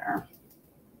edge there.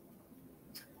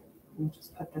 Let me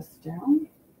just put this down.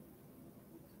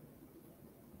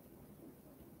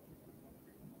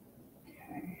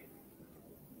 Okay.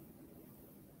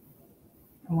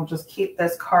 And we'll just keep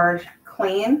this card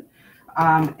clean.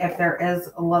 If there is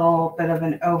a little bit of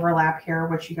an overlap here,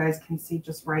 which you guys can see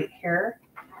just right here,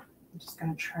 I'm just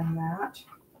going to trim that.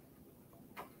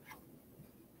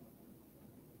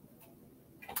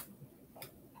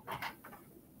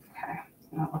 Okay,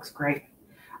 that looks great.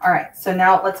 All right, so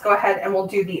now let's go ahead and we'll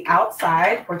do the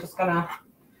outside. We're just going to,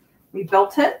 we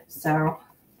built it, so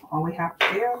all we have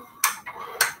to do is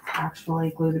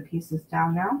actually glue the pieces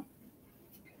down now.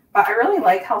 But I really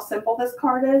like how simple this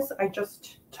card is. I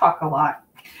just talk a lot.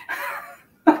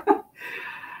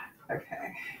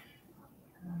 Okay.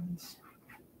 And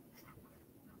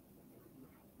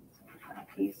put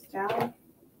a piece down.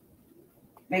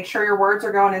 Make sure your words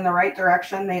are going in the right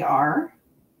direction. They are.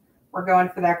 We're going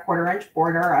for that 1/4 inch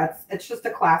border. It's just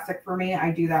a classic for me.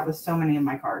 I do that with so many of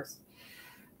my cards.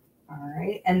 All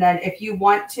right. And then if you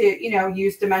want to,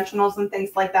 use dimensionals and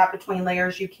things like that between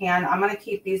layers, you can. I'm going to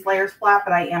keep these layers flat,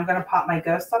 but I am going to pop my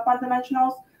ghosts up on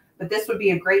dimensionals. But this would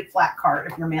be a great flat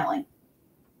card if you're mailing.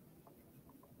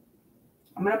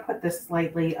 I'm going to put this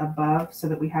slightly above so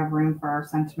that we have room for our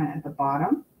sentiment at the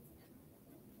bottom.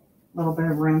 A little bit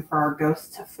of room for our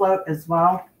ghosts to float as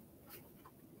well.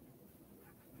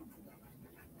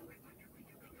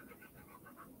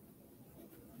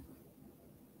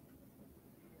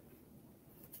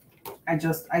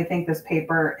 I think this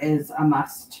paper is a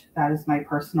must. That is my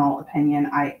personal opinion.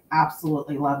 I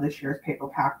absolutely love this year's paper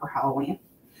pack for Halloween.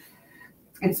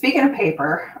 And speaking of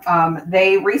paper,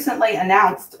 they recently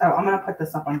announced, oh, I'm going to put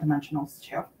this up on dimensionals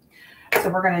too. So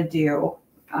we're going to do,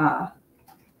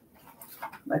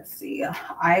 let's see,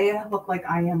 I look like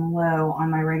I am low on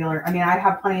my regular, I mean, I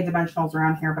have plenty of dimensionals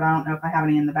around here, but I don't know if I have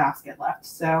any in the basket left.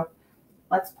 So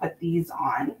let's put these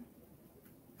on.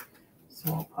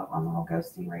 So we'll put one little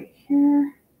ghosty right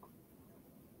here.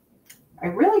 I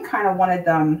really kind of wanted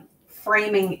them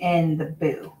framing in the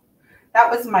boo. That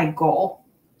was my goal.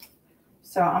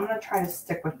 So I'm going to try to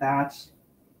stick with that.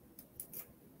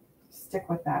 Stick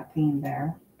with that theme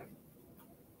there.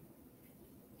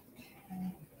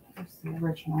 Okay. Here's the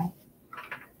original,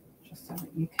 just so that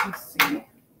you can see.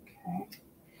 Okay.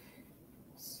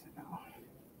 So,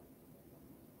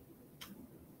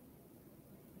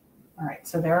 all right,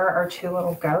 so there are our two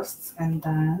little ghosts, and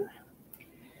then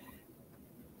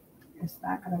is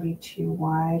that going to be too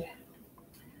wide?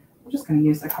 I'm just going to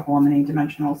use a couple of mini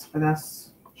dimensionals for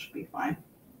this. Should be fine.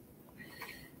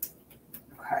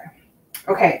 Okay.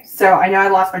 Okay, so I know I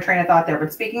lost my train of thought there,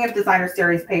 but speaking of designer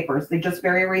series papers, they just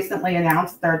very recently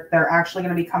announced they're actually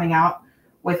going to be coming out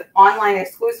with online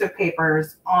exclusive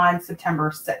papers on September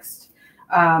 6th.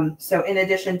 So in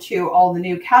addition to all the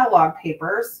new catalog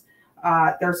papers,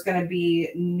 there's going to be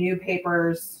new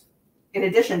papers in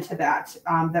addition to that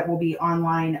that will be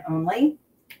online only.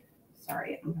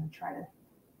 Sorry, I'm going to try to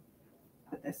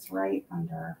put this right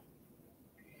under.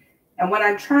 And what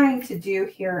I'm trying to do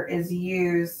here is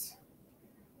use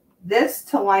this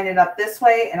to line it up this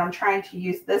way, and I'm trying to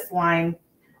use this line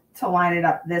to line it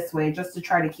up this way just to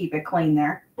try to keep it clean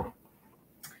there.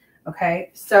 Okay,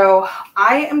 so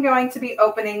I am going to be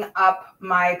opening up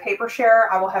my paper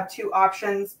share. I will have two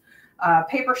options,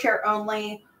 paper share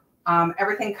only,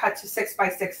 everything cut to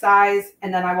 6x6 size,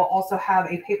 and then I will also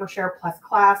have a paper share plus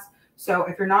class. So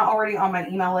if you're not already on my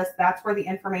email list, that's where the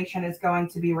information is going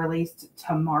to be released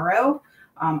tomorrow.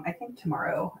 I think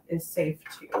tomorrow is safe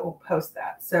to post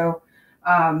that. So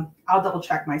I'll double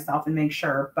check myself and make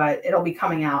sure, but it'll be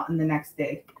coming out in the next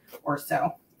day or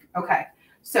so. Okay,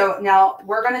 so now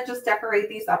we're going to just decorate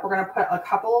these up. We're going to put a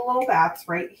couple of little bats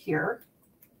right here.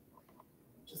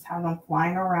 Just have them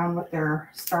flying around with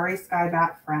their starry sky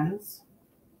bat friends.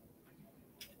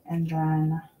 And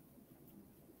then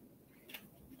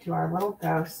do our little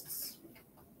ghosts.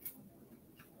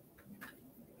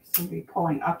 So we'll be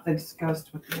pulling up this ghost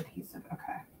with the adhesive.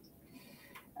 Okay.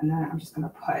 And then I'm just going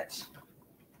to put this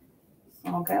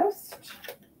little ghost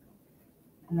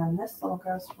and then this little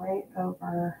ghost right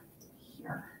over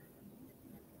here.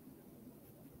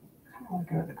 I kind of want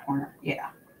to go to the corner. Yeah.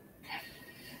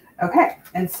 Okay.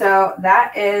 And so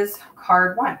that is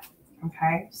card one.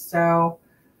 Okay. So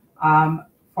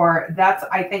that's,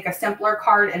 I think, a simpler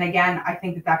card. And again, I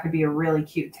think that that could be a really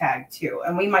cute tag too.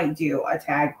 And we might do a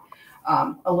tag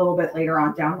a little bit later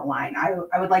on down the line.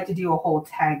 I would like to do a whole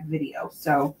tag video.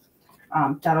 So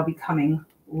that'll be coming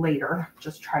later.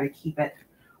 Just try to keep it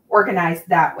organized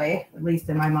that way, at least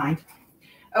in my mind.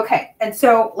 Okay, and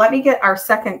so let me get our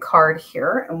second card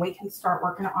here and we can start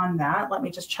working on that. Let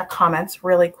me just check comments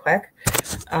really quick.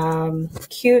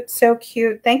 Cute, so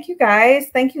cute. Thank you guys.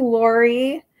 Thank you,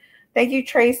 Lori. Thank you,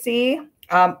 Tracy.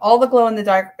 All the glow in the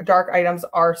dark items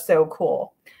are so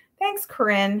cool. Thanks,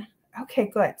 Corinne. Okay,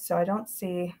 good. So I don't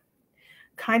see,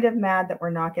 kind of mad that we're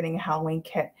not getting a Halloween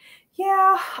kit.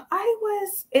 Yeah,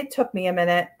 it took me a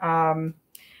minute. And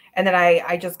then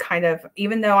I just kind of,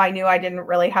 even though I knew I didn't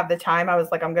really have the time, I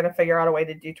was like, I'm going to figure out a way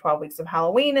to do 12 weeks of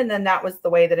Halloween. And then that was the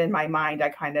way that in my mind, I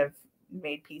kind of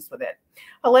made peace with it.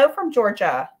 Hello from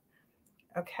Georgia.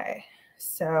 Okay.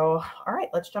 So, all right,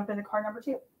 let's jump into card number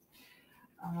 2.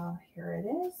 Here it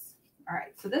is. All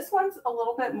right. So this one's a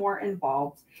little bit more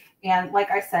involved. And like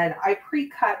I said, I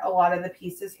pre-cut a lot of the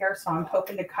pieces here. So I'm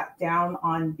hoping to cut down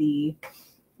on the,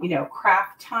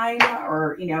 craft time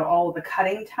or, all of the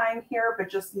cutting time here, but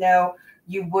just know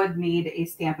you would need a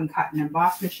stamp and cut and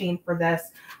emboss machine for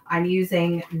this. I'm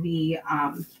using the,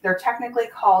 they're technically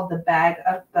called the Bag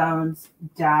of Bones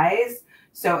dies.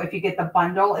 So if you get the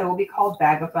bundle, it will be called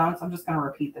Bag of Bones. I'm just going to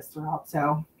repeat this throughout,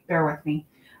 so bear with me.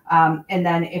 And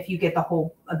then if you get the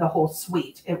whole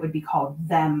suite, it would be called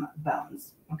Them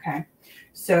Bones. Okay.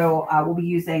 So we'll be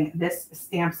using this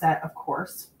stamp set, of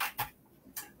course,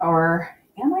 or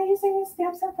am I using a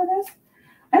stamp set for this?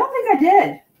 I don't think I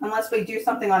did, unless we do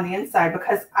something on the inside,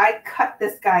 because I cut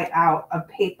this guy out of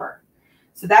paper.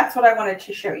 So that's what I wanted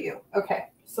to show you. Okay,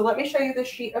 so let me show you this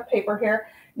sheet of paper here.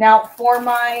 Now for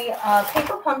my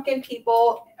paper pumpkin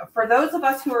people, for those of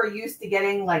us who are used to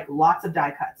getting like lots of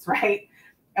die cuts, right?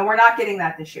 And we're not getting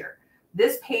that this year.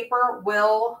 This paper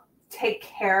will take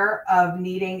care of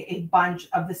needing a bunch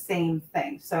of the same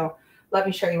thing. So let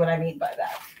me show you what I mean by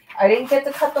that. I didn't get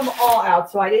to cut them all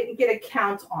out, so I didn't get a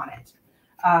count on it.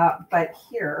 But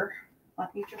here,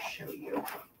 let me just show you.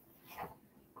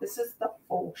 This is the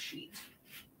full sheet.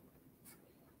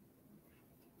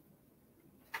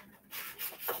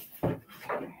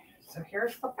 Okay, so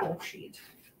here's the full sheet.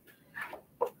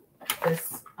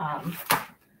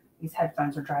 These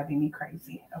headphones are driving me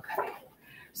crazy. Okay,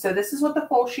 so this is what the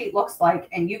full sheet looks like,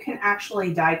 and you can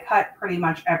actually die cut pretty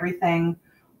much everything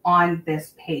on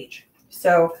this page.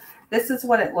 So this is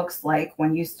what it looks like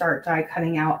when you start die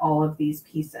cutting out all of these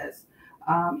pieces.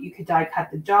 You could die cut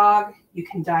the dog, you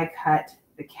can die cut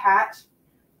the cat,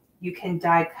 you can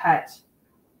die cut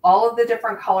all of the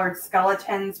different colored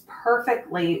skeletons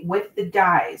perfectly with the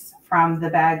dies from the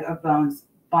Bag of Bones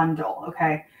bundle,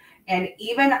 okay? And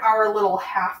even our little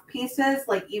half pieces,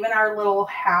 like even our little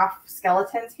half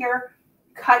skeletons here,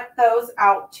 cut those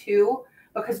out too,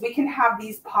 because we can have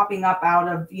these popping up out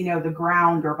of, you know, the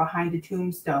ground or behind a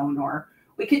tombstone, or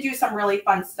we could do some really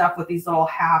fun stuff with these little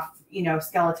half, you know,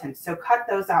 skeletons. So cut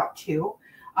those out too.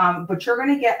 But you're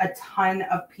going to get a ton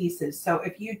of pieces. So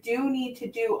if you do need to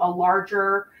do a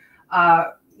larger,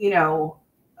 you know,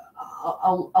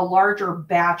 a larger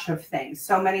batch of things.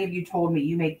 So many of you told me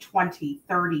you make 20,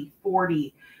 30,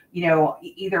 40, you know,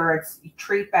 either it's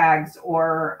treat bags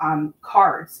or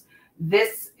cards.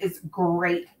 This is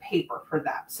great paper for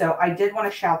that. So I did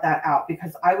want to shout that out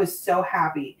because I was so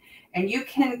happy. And you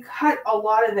can cut a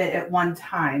lot of it at one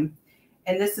time.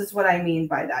 And this is what I mean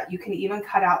by that. You can even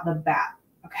cut out the bat.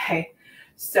 Okay.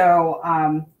 So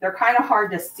they're kind of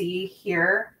hard to see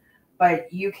here,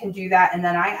 but you can do that. And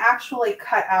then I actually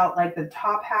cut out like the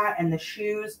top hat and the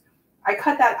shoes. I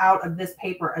cut that out of this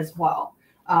paper as well.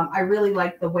 I really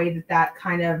like the way that that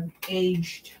kind of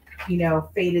aged, you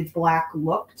know, faded black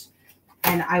looked.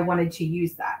 And I wanted to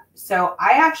use that. So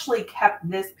I actually kept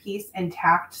this piece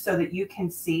intact so that you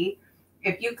can see.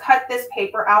 If you cut this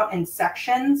paper out in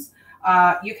sections,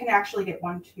 you can actually get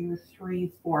 1, 2,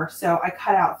 3, 4. So I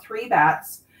cut out 3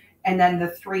 bats and then the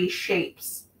 3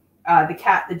 shapes, the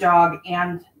cat, the dog,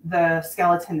 and the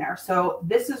skeleton there. So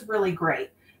this is really great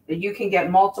that you can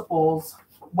get multiples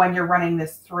when you're running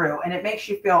this through, and it makes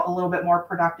you feel a little bit more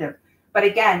productive. But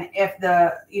again, if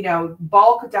the, you know,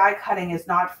 bulk die cutting is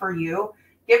not for you,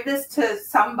 give this to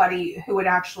somebody who would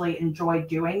actually enjoy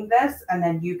doing this. And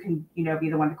then you can, you know, be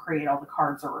the one to create all the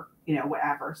cards or, you know,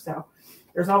 whatever. So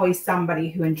there's always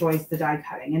somebody who enjoys the die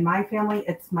cutting. In my family,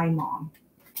 it's my mom.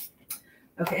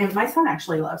 Okay. And my son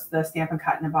actually loves the Stamp and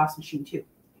Cut and Emboss machine too.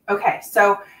 Okay.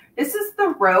 So this is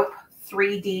the rope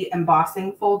 3D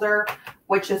embossing folder,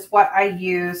 which is what I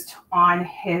used on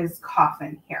his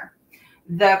coffin here.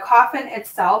 The coffin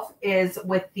itself is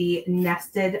with the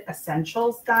Nested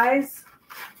Essentials dies.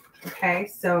 Okay,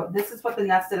 so this is what the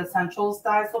Nested Essentials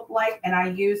dies look like, and I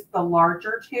used the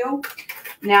larger 2.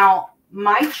 Now,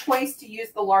 my choice to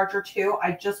use the larger 2,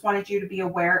 I just wanted you to be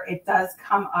aware it does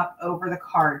come up over the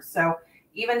card. So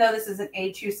even though this is an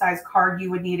A2 size card,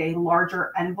 you would need a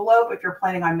larger envelope if you're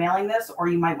planning on mailing this, or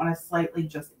you might want to slightly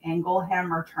just angle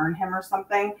him or turn him or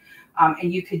something,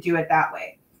 and you could do it that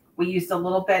way. We used a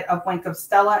little bit of Wink of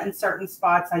Stella in certain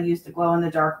spots. I used a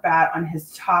glow-in-the-dark bat on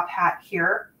his top hat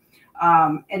here.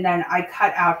 And then I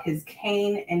cut out his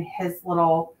cane and his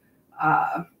little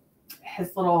bow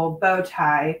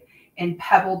tie in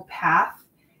Pebbled Path.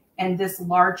 And this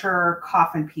larger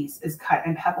coffin piece is cut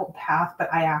in Pebbled Path,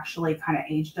 but I actually kind of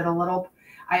aged it a little.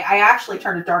 I actually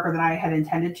turned it darker than I had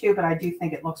intended to, but I do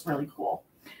think it looks really cool.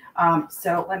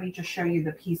 So let me just show you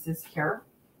the pieces here.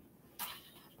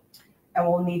 And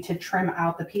we'll need to trim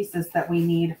out the pieces that we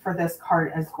need for this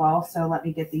card as well. So let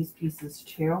me get these pieces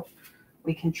too.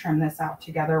 We can trim this out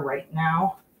together right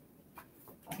now.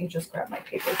 Let me just grab my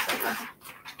paper trimmer.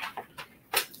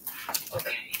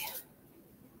 Okay.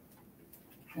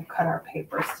 We'll cut our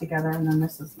papers together, and then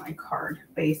this is my card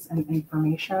base and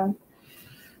information.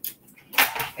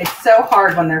 It's so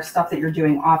hard when there's stuff that you're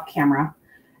doing off camera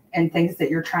and things that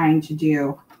you're trying to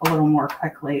do a little more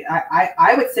quickly.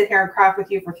 I would sit here and craft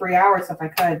with you for 3 hours if I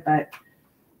could, but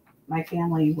my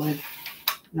family would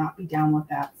not be down with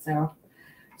that. So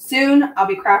soon I'll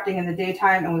be crafting in the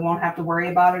daytime and we won't have to worry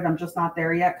about it. I'm just not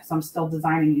there yet because I'm still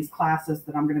designing these classes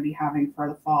that I'm going to be having for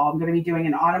the fall. I'm going to be doing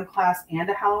an autumn class and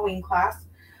a Halloween class.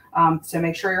 So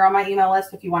make sure you're on my email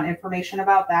list if you want information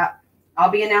about that.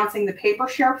 I'll be announcing the paper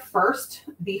share first.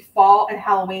 The fall and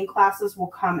Halloween classes will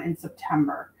come in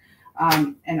September.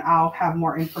 And I'll have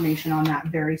more information on that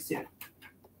very soon.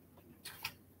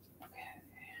 Okay.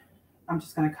 I'm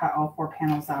just going to cut all 4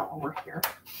 panels out while we're here.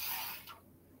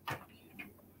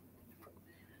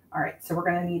 All right, so we're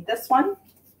going to need this one,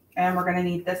 and we're going to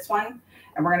need this one,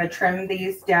 and we're going to trim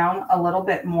these down a little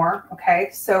bit more.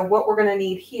 Okay, so what we're going to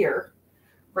need here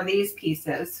for these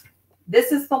pieces,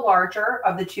 this is the larger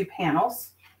of the 2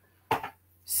 panels.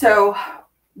 So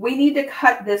we need to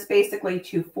cut this basically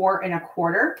to 4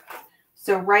 1/4.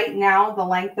 So right now the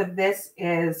length of this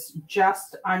is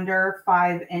just under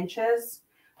 5 inches.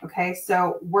 Okay,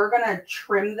 so we're going to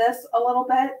trim this a little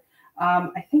bit.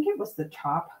 I think it was the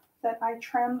top that I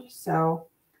trimmed. So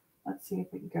let's see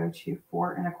if we can go to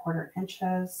 4 1/4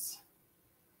 inches.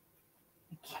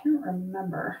 I can't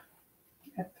remember.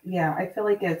 Yeah, I feel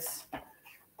like it's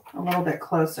a little bit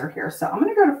closer here. So I'm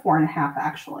going to go to 4 1/2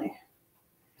 actually.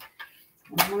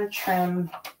 I'm going to trim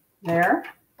there.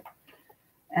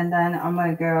 And then I'm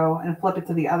going to go and flip it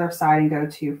to the other side and go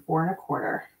to 4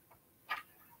 1/4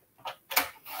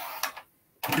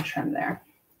 and trim there.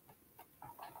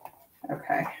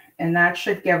 Okay. And that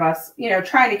should give us, you know,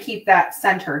 trying to keep that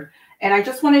centered. And I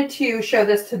just wanted to show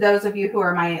this to those of you who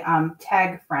are my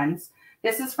tag friends.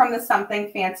 This is from the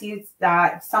Something Fancy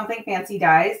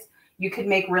Dies. You could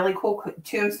make really cool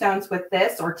tombstones with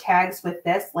this or tags with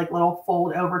this, like little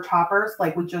fold over toppers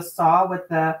like we just saw with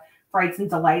the Frights and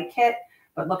Delight kit.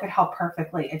 But look at how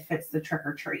perfectly it fits the trick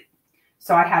or treat.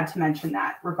 So I had to mention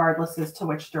that regardless as to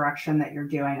which direction that you're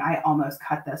doing. I almost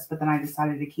cut this, but then I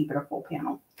decided to keep it a full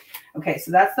panel. Okay,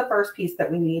 so that's the first piece that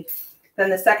we need. Then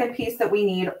the second piece that we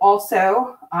need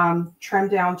also trim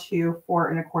down to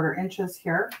 4 1/4 inches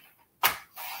here.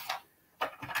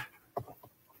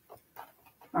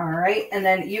 All right, and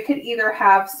then you could either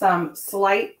have some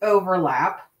slight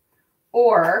overlap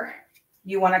or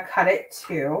you want to cut it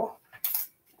to,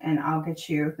 and I'll get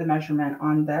you the measurement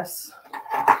on this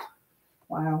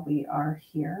while we are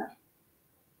here.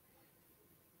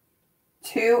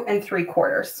 2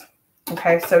 3/4.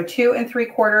 Okay, so 2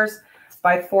 3/4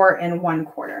 by 4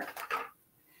 1/4.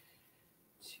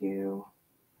 2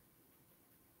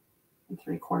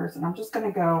 3/4, and I'm just going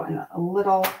to go in a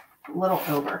little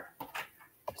over.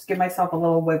 Just give myself a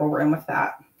little wiggle room with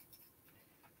that,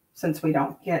 since we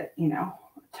don't get, you know,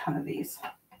 a ton of these.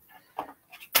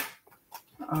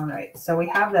 All right, so we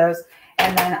have those.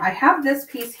 And then I have this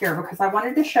piece here because I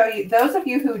wanted to show you, those of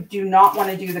you who do not want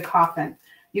to do the coffin,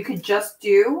 you could just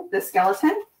do the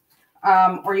skeleton,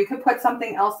 or you could put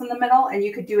something else in the middle and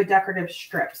you could do a decorative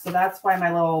strip. So that's why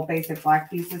my little basic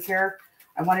black piece is here.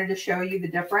 I wanted to show you the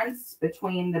difference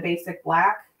between the basic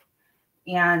black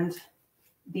and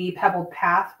the pebbled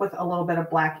path with a little bit of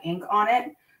black ink on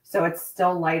it. So it's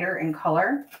still lighter in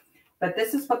color. But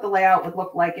this is what the layout would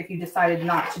look like if you decided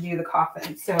not to do the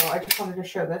coffin. So I just wanted to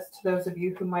show this to those of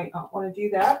you who might not want to do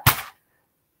that.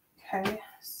 Okay,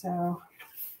 so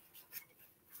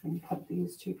let me put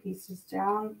these two pieces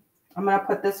down. I'm going to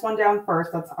put this one down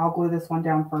first. I'll glue this one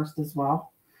down first as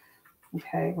well.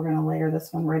 Okay, we're going to layer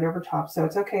this one right over top. So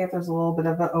it's okay if there's a little bit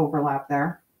of an overlap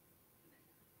there.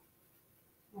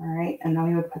 All right, and then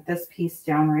we would put this piece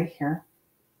down right here.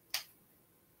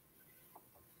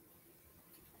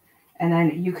 And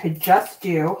then you could just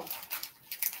do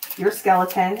your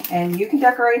skeleton, and you can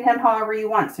decorate him however you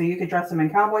want. So you could dress him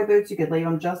in cowboy boots. You could leave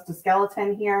him just a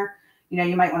skeleton here. You know,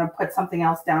 you might want to put something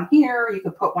else down here. You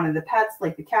could put one of the pets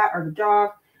like the cat or the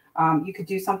dog. You could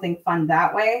do something fun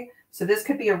that way. So this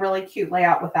could be a really cute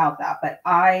layout without that, but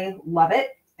I love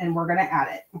it and we're going to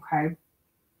add it. Okay.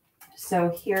 So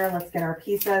here, let's get our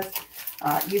pieces.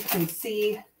 You can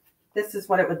see this is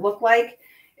what it would look like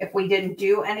if we didn't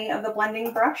do any of the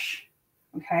blending brush.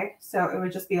 Okay, so it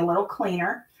would just be a little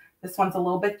cleaner. This one's a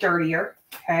little bit dirtier.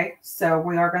 Okay, so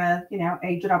we are going to, you know,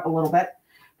 age it up a little bit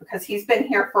because he's been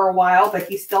here for a while, but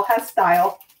he still has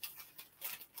style.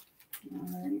 All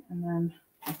right, and then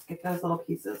let's get those little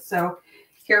pieces. So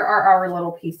here are our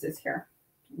little pieces here.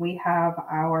 We have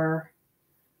our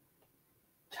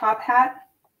top hat,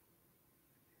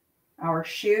 our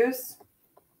shoes,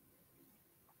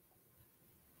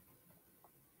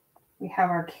 we have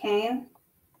our cane,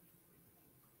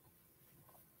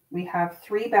 we have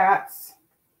 3 bats,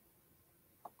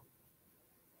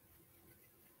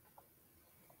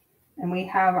 and we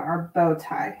have our bow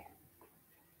tie.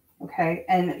 Okay,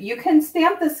 and you can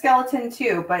stamp the skeleton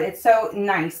too, but it's so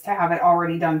nice to have it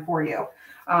already done for you.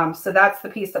 So that's the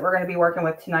piece that we're going to be working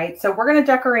with tonight. So we're going to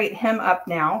decorate him up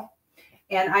now,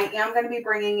 and I am going to be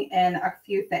bringing in a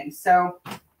few things. So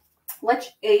let's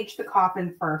age the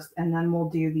coffin first, and then we'll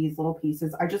do these little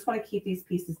pieces. I just want to keep these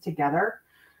pieces together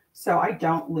so I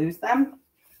don't lose them.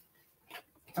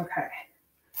 Okay.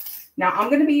 Now I'm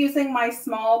going to be using my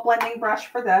small blending brush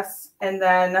for this, and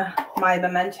then my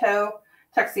Memento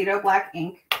Tuxedo Black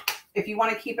ink. If you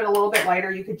want to keep it a little bit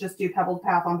lighter, you could just do Pebbled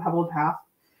Path on Pebbled Path.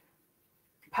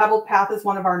 Pebbled Path is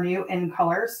one of our new in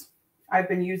colors. I've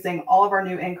been using all of our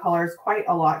new in colors quite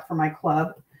a lot for my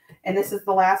club, and this is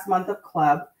the last month of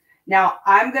club. Now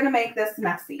I'm going to make this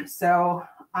messy, so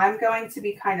I'm going to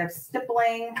be kind of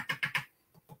stippling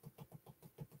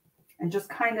and just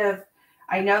kind of,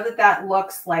 I know that that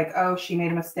looks like, oh, she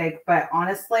made a mistake, but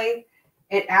honestly,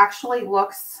 it actually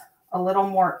looks a little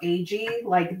more agey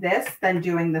like this than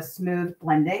doing the smooth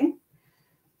blending.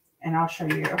 And I'll show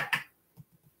you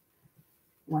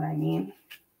what I mean.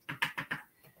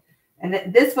 And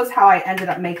this was how I ended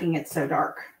up making it so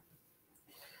dark.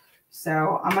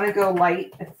 So I'm going to go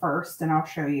light at first and I'll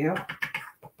show you.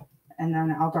 And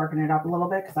then I'll darken it up a little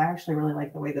bit because I actually really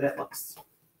like the way that it looks.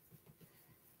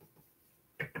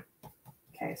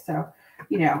 Okay, so,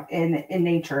 you know, in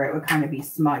nature, it would kind of be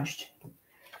smudged.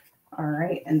 All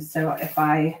right, and so if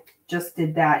I just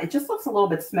did that, it just looks a little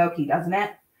bit smoky, doesn't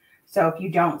it? So if you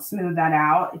don't smooth that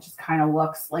out, it just kind of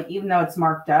looks like, even though it's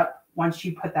marked up, once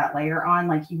you put that layer on,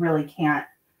 like you really can't,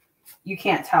 you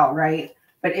can't tell, right?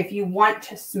 But if you want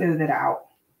to smooth it out,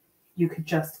 you could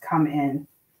just come in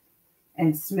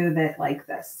and smooth it like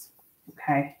this,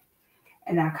 okay?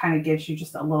 And that kind of gives you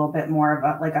just a little bit more of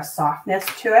a, like a softness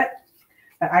to it.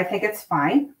 But I think it's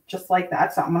fine, just like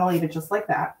that. So I'm going to leave it just like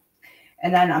that.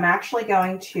 And then I'm actually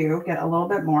going to get a little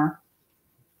bit more.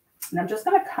 And I'm just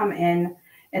going to come in.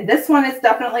 And this one is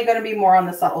definitely going to be more on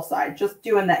the subtle side, just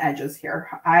doing the edges here.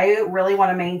 I really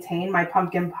want to maintain my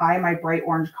pumpkin pie, my bright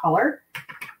orange color.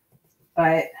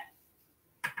 But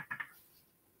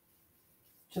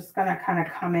just going to kind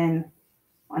of come in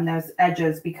on those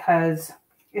edges, because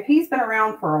if he's been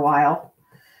around for a while,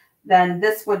 then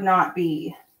this would not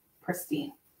be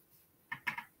pristine.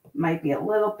 Might be a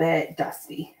little bit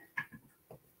dusty.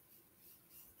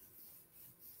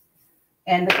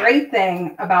 And the great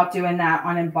thing about doing that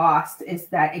on embossed is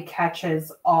that it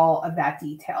catches all of that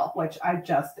detail, which I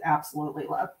just absolutely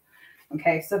love.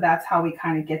 Okay, so that's how we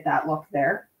kind of get that look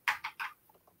there.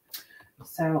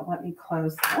 So let me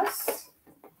close this.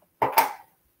 Okay.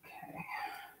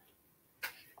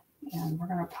 And we're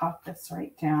going to pop this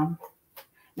right down.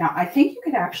 Now, I think you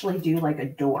could actually do like a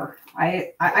door.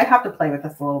 I have to play with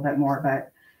this a little bit more,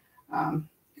 but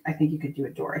I think you could do a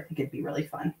door. I think it'd be really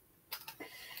fun.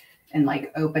 And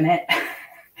like open it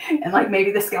and like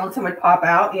maybe the skeleton would pop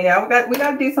out, you know, we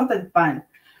got to do something fun.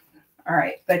 All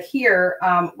right. But here,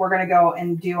 we're going to go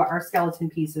and do our skeleton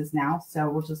pieces now. So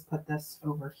we'll just put this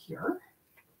over here.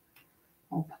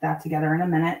 We'll put that together in a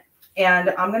minute. And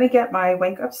I'm going to get my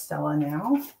Wink of Stella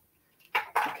now.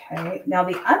 Okay. Now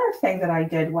the other thing that I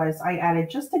did was I added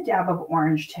just a dab of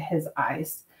orange to his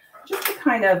eyes, just to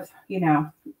kind of, you know,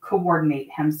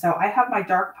 coordinate him. So I have my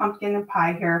dark pumpkin and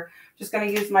pie here. Just going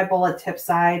to use my bullet tip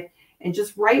side, and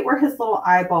just right where his little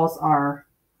eyeballs are,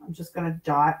 I'm just going to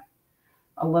dot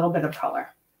a little bit of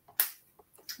color.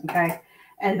 Okay.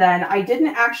 And then I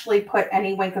didn't actually put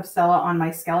any Wink of Stella on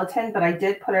my skeleton, but I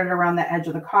did put it around the edge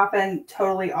of the coffin.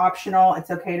 Totally optional.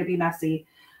 It's okay to be messy.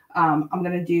 I'm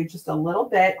going to do just a little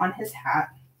bit on his hat.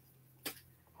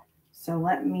 So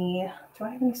let me, do I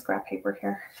have any scrap paper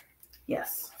here?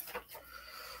 Yes.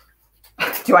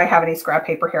 Do I have any scrap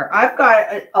paper here? I've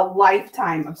got a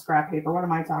lifetime of scrap paper. What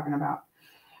am I talking about?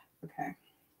 Okay.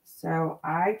 So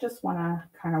I just want to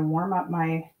kind of warm up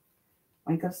my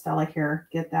Wink of Stella here,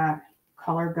 get that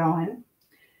color going.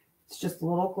 It's just a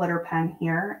little glitter pen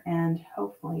here, and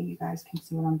hopefully you guys can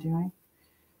see what I'm doing.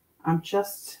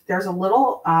 There's a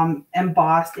little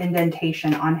embossed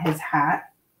indentation on his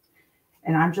hat,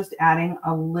 and I'm just adding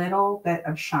a little bit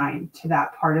of shine to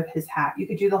that part of his hat. You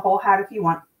could do the whole hat if you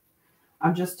want.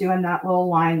 I'm just doing that little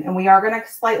line, and we are going to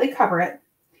slightly cover it.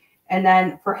 And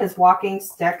then for his walking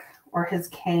stick or his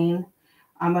cane,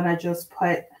 I'm going to just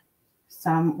put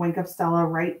some Wink of Stella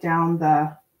right down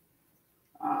the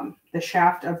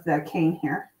shaft of the cane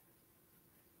here.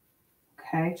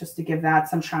 Okay, just to give that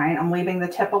some shine. I'm leaving the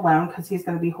tip alone because he's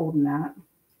going to be holding that.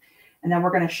 And then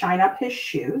we're going to shine up his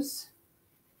shoes.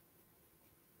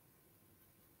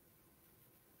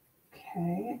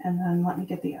 Okay, and then let me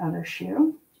get the other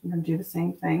shoe. I'm going to do the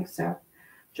same thing. So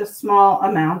just small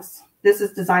amounts. This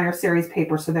is designer series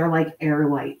paper, so they're like air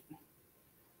light.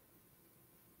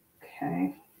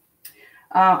 Okay.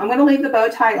 I'm going to leave the bow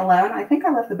tie alone. I think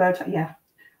I left the bow tie. Yeah.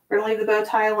 We're going to leave the bow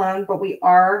tie alone, but we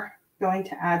are going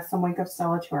to add some Wink of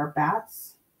Stella to our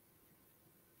bats.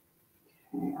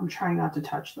 Okay. I'm trying not to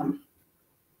touch them.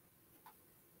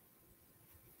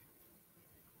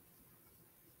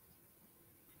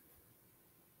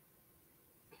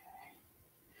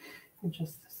 And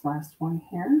just this last one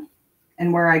here.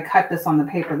 And where I cut this on the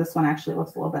paper, this one actually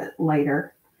looks a little bit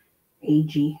lighter,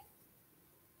 agey.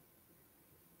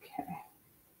 Okay.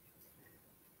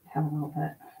 Have a little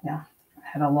bit, yeah. I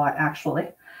had a lot actually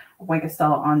of Wink of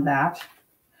Stella on that.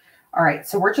 All right,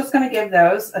 so we're just going to give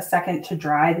those a second to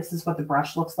dry. This is what the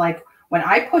brush looks like. When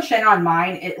I push in on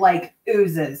mine, it like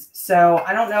oozes. So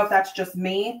I don't know if that's just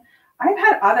me. I've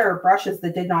had other brushes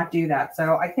that did not do that.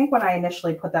 So I think when I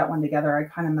initially put that one together, I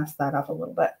kind of messed that up a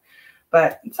little bit,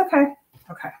 but it's okay.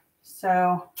 Okay.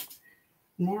 So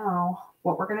now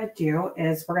what we're going to do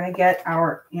is we're going to get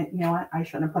our, you know what? I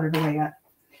shouldn't have put it away yet.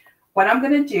 What I'm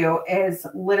going to do is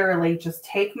literally just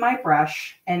take my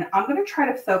brush and I'm going to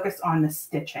try to focus on the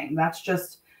stitching.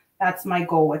 That's my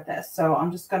goal with this. So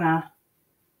I'm just going to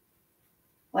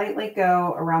lightly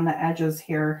go around the edges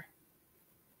here.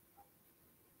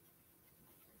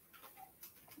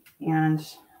 And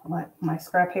let my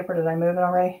scrap paper, did I move it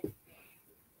already?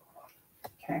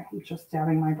 Okay, I'm just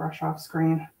dabbing my brush off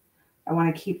screen. I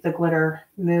want to keep the glitter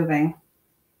moving.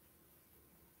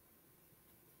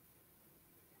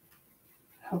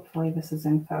 Hopefully this is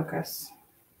in focus.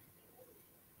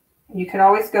 You can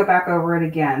always go back over it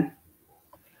again.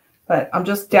 But I'm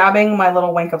just dabbing my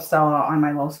little wink of Stella on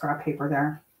my little scrap paper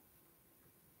there.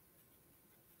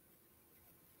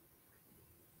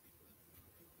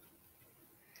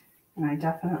 And I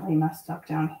definitely messed up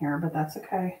down here, but that's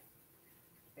okay.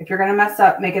 If you're going to mess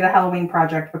up, make it a Halloween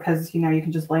project because, you know, you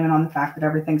can just blame it on the fact that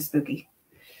everything's spooky.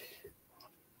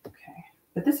 Okay.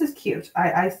 But this is cute.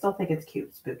 I still think it's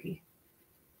cute, spooky.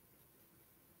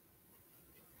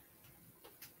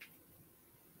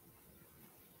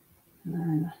 And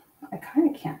then I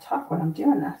kind of can't talk when I'm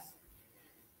doing this.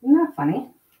 Isn't that funny?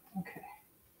 Okay.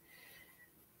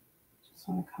 Just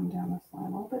want to come down this line a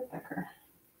little bit thicker.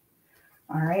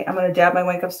 All right, I'm going to dab my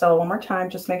wink of Stella one more time.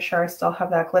 Just make sure I still have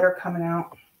that glitter coming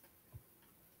out.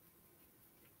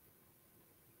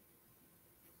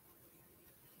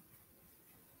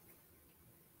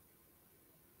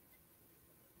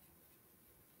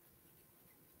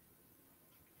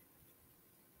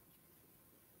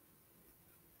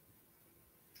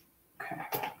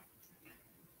 Okay.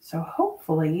 So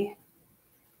hopefully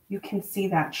you can see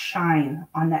that shine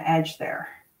on the edge there.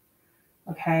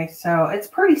 Okay, so it's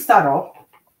pretty subtle,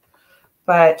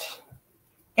 but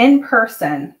in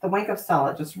person, the wink of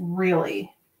Stella just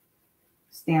really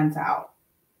stands out.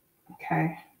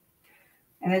 Okay,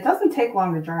 and it doesn't take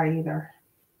long to dry either.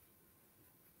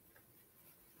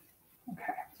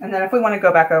 Okay, and then if we want to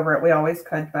go back over it, we always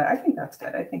could, but I think that's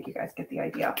good. I think you guys get the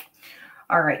idea.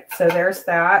 All right, so there's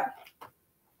that.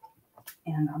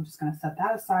 And I'm just going to set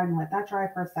that aside and let that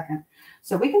dry for a second.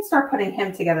 So we can start putting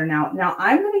him together now. Now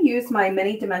I'm going to use my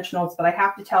mini dimensionals, but I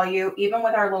have to tell you, even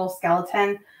with our little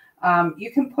skeleton,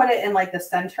 you can put it in like the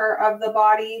center of the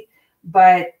body,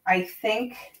 but I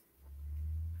think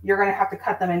you're going to have to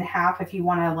cut them in half if you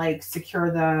want to like secure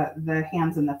the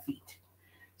hands and the feet.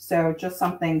 So just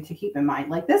something to keep in mind.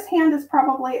 Like this hand is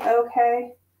probably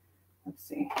okay. Let's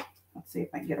see if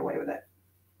I can get away with it.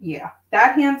 Yeah,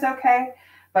 that hand's okay.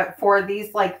 But for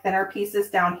these like thinner pieces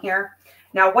down here.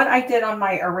 Now what I did on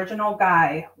my original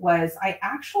guy was I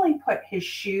actually put his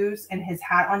shoes and his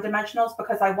hat on dimensionals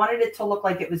because I wanted it to look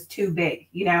like it was too big.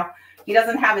 You know, he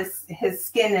doesn't have his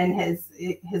skin and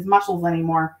his muscles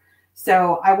anymore.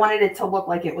 So I wanted it to look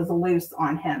like it was loose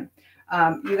on him.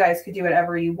 You guys could do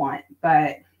whatever you want,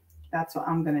 but that's what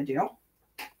I'm going to do.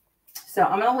 So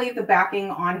I'm going to leave the backing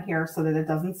on here so that it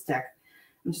doesn't stick.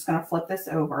 I'm just going to flip this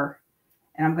over.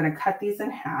 And I'm going to cut these in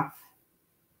half.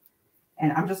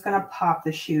 And I'm just going to pop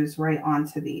the shoes right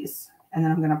onto these. And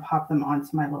then I'm going to pop them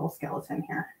onto my little skeleton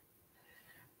here.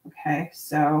 Okay,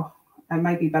 so I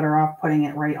might be better off putting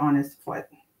it right on his foot.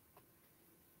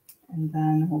 And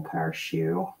then we'll put our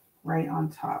shoe right on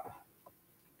top.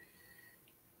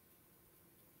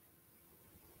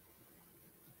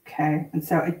 Okay, and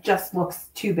so it just looks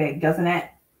too big, doesn't it?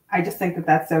 I just think that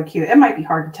that's so cute. It might be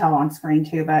hard to tell on screen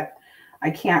too, but I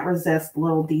can't resist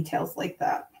little details like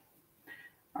that.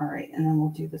 All right, and then we'll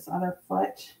do this other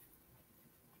foot.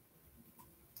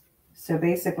 So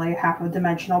basically half a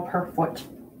dimensional per foot.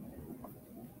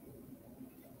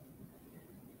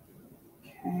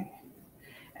 Okay,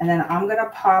 and then I'm gonna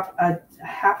pop a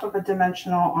half of a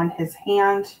dimensional on his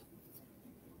hand.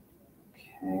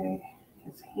 Okay,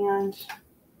 his hand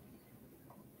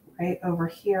right over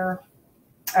here.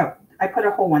 Oh, I put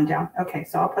a whole one down. Okay,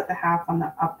 so I'll put the half on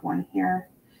the up one here.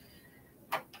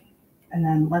 And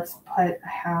then let's put a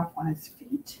half on his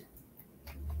feet.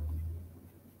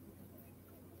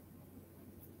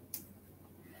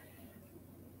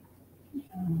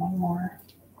 And one more.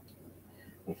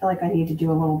 I feel like I need to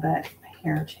do a little bit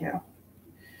here too.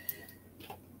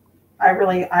 I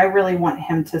really want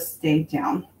him to stay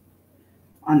down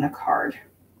on the card.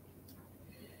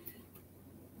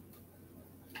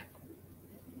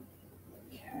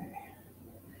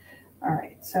 All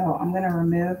right, so I'm going to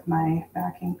remove my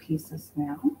backing pieces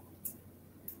now.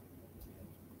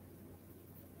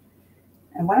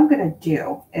 And what I'm going to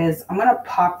do is I'm going to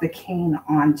pop the cane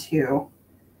onto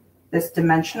this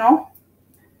dimensional,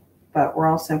 but we're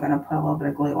also going to put a little bit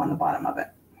of glue on the bottom of it.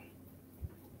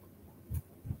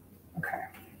 Okay.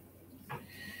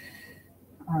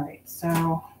 All right,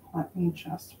 so let me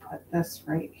just put this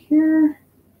right here.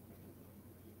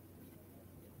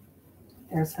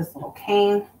 There's his little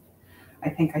cane. I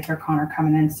think I hear Connor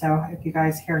coming in, so if you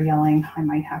guys hear yelling, I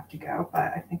might have to go,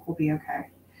 but I think we'll be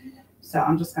okay. So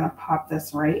I'm just going to pop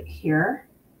this right here.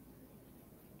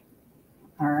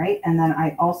 All right, and then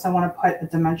I also want to put a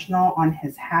dimensional on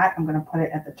his hat. I'm going to put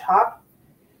it at the top,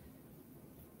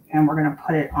 and we're going to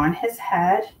put it on his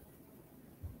head.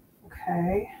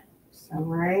 Okay, so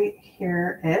right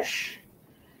here-ish.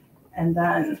 And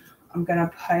then I'm going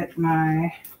to put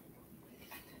my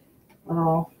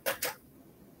little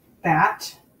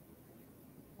bat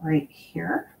right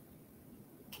here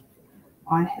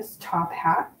on his top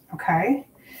hat. Okay.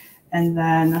 And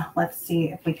then let's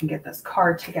see if we can get this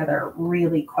card together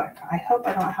really quick. I hope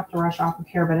I don't have to rush off of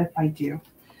here, but if I do,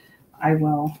 I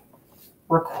will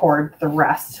record the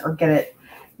rest or get it,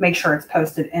 make sure it's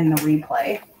posted in the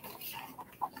replay.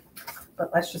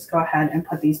 But let's just go ahead and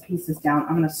put these pieces down.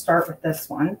 I'm going to start with this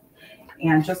one.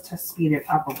 And just to speed it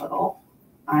up a little,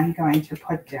 I'm going to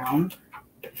put down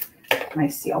my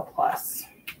Seal Plus.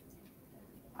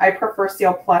 I prefer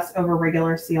Seal Plus over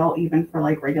regular seal, even for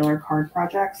like regular card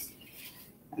projects.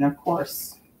 And of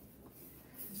course,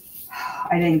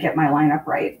 I didn't get my lineup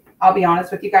right. I'll be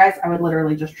honest with you guys, I would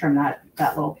literally just trim that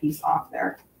little piece off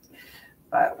there.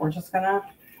 But we're just gonna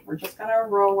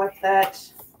roll with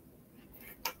it.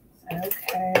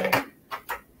 Okay.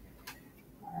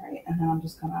 All right, and then I'm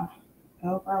just gonna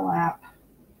overlap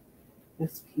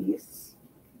this piece.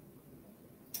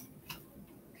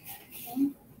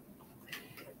 Okay.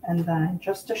 And then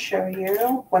just to show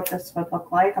you what this would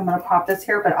look like, I'm going to pop this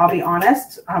here, but I'll be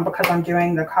honest, because I'm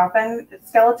doing the coffin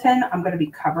skeleton, I'm going to be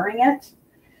covering it.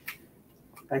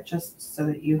 But just so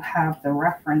that you have the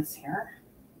reference here.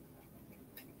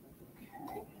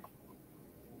 Okay.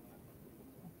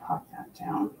 Pop that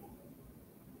down.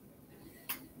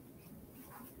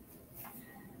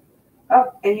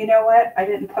 Oh, and you know what? I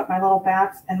didn't put my little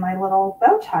bats and my little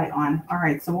bow tie on. All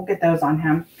right, so we'll get those on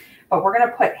him. But we're going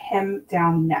to put him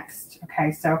down next.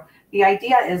 Okay, so the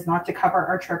idea is not to cover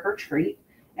our trick or treat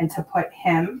and to put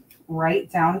him right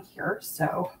down here.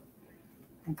 So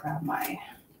I'll grab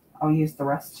I'll use the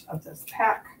rest of this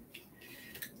pack.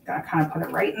 Going to kind of put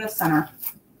it right in the center.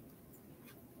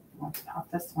 Let's pop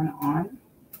this one on.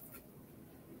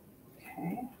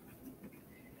 Okay.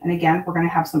 And again, we're going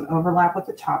to have some overlap with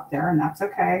the top there, and that's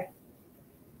okay.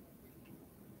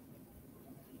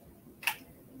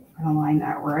 I'm going to line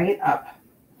that right up.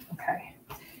 Okay.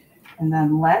 And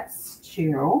then let's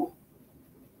do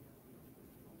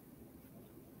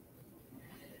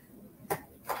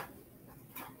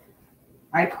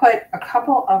I put a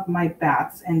couple of my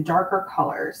bats in darker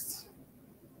colors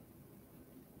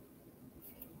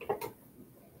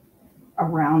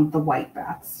around the white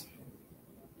bats.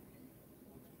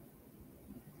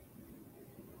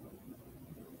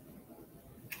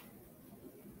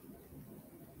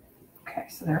 Okay,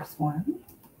 so there's one.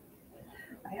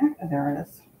 There it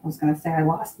is. I was going to say I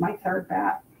lost my third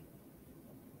bat.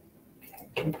 Okay,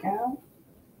 here we go.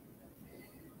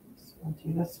 So we'll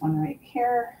do this one right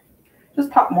here. Just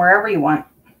pop them wherever you want.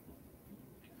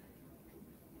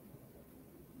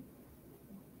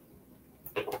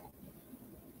 Okay,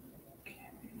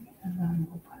 and then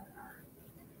we'll put our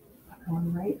other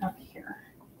one right up here.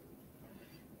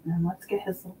 And then let's get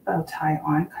his little bow tie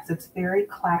on because it's very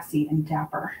classy and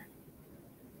dapper.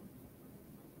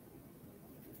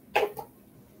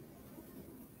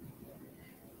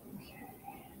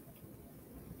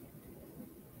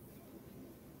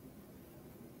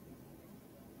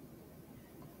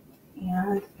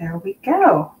 And there we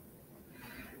go.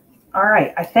 All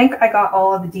right, I think I got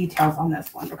all of the details on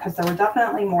this one because there were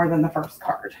definitely more than the first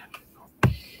card.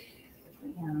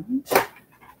 And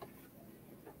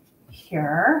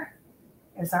here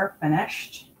is our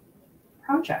finished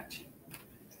project.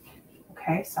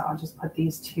 Okay, so I'll just put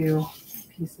these two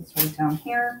pieces right down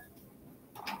here.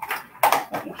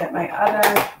 Let me get my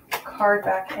other card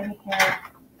back in here.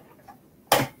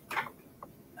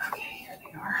 Okay, here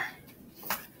they are.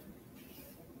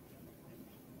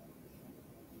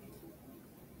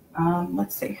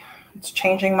 Let's see. It's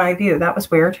changing my view. That was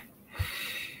weird.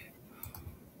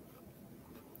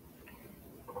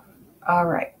 All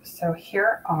right. So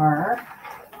here are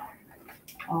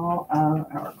all of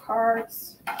our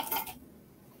cards.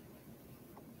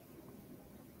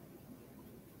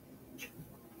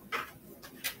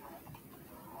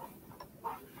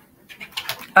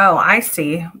 Oh, I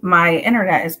see. My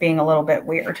internet is being a little bit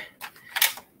weird.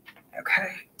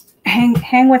 Okay.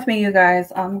 Hang with me, you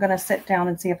guys. I'm going to sit down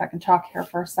and see if I can talk here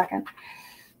for a second.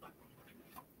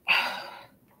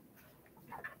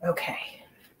 Okay.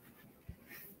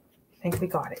 I think we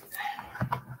got it.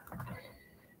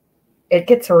 It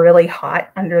gets really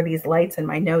hot under these lights and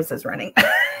my nose is running.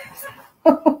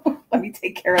 Let me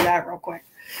take care of that real quick.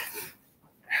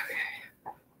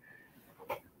 Okay.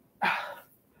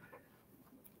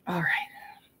 All right.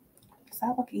 So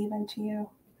that look even to you?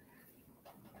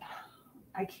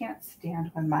 I can't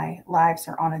stand when my lives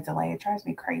are on a delay. It drives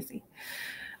me crazy.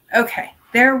 Okay,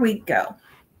 there we go.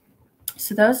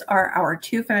 So those are our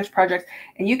 2 finished projects.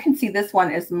 And you can see this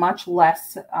one is much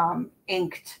less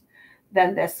inked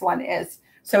than this one is.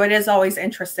 So it is always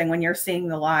interesting when you're seeing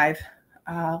the live.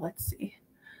 Let's see.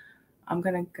 I'm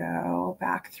going to go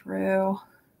back through.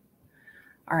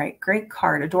 All right, great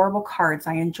card, adorable cards.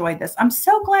 I enjoyed this. I'm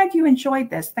so glad you enjoyed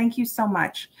this. Thank you so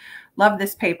much. Love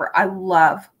this paper. I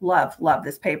love, love, love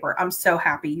this paper. I'm so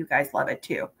happy you guys love it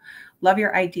too. Love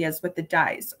your ideas with the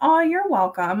dies. Oh, you're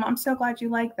welcome. I'm so glad you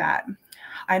like that.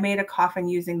 I made a coffin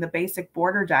using the basic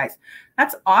border dies.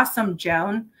 That's awesome,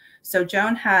 Joan. So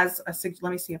Joan has a,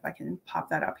 let me see if I can pop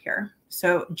that up here.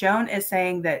 So Joan is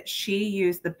saying that she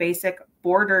used the basic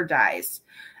border dies.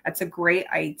 That's a great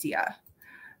idea.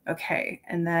 Okay,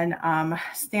 and then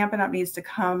Stampin' Up needs to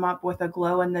come up with a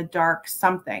glow-in-the-dark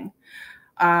something.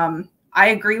 I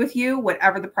agree with you,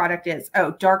 whatever the product is.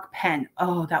 Oh, dark pen.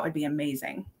 Oh, that would be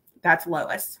amazing. That's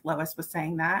Lois. Lois was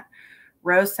saying that.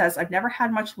 Rose says, I've never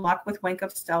had much luck with Wink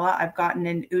of Stella. I've gotten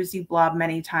an oozy blob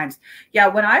many times. Yeah,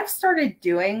 what I've started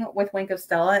doing with Wink of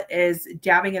Stella is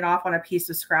dabbing it off on a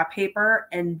piece of scrap paper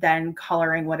and then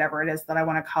coloring whatever it is that I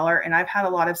want to color. And I've had a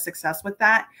lot of success with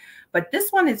that. But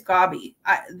this one is gobby.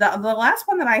 The last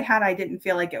one that I had, I didn't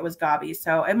feel like it was gobby.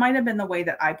 So it might have been the way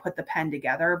that I put the pen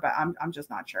together, but I'm just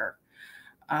not sure.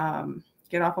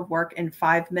 Get off of work in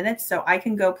 5 minutes so I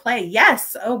can go play.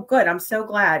 Yes. Oh, good. I'm so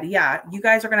glad. Yeah, you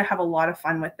guys are going to have a lot of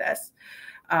fun with this.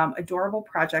 Adorable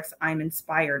projects. I'm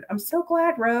inspired. I'm so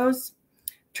glad, Rose.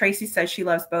 Tracy says she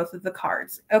loves both of the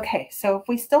cards. Okay, so if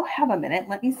we still have a minute,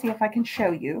 let me see if I can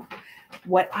show you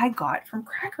what I got from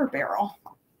Cracker Barrel.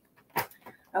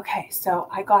 Okay, so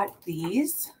I got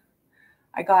these.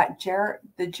 I got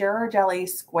the Ghirardelli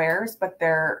squares, but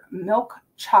they're milk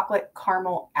chocolate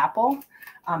caramel apple.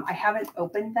 I haven't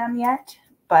opened them yet,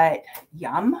 but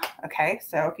yum. Okay,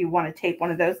 so if you want to tape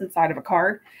one of those inside of a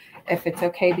card, if it's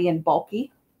okay being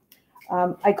bulky.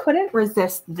 I couldn't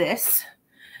resist this,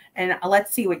 and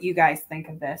let's see what you guys think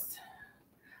of this.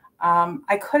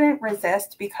 I couldn't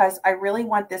resist because I really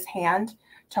want this hand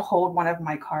to hold one of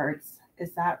my cards.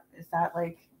 Is that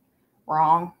like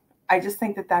wrong? I just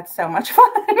think that that's so much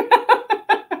fun.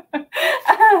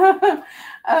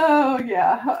 Oh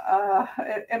yeah,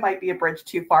 it might be a bridge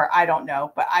too far. I don't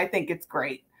know, but I think it's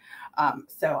great.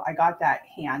 So I got that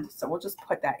hand. So we'll just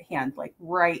put that hand like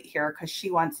right here because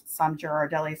she wants some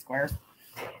Ghirardelli squares.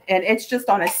 And it's just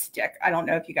on a stick. I don't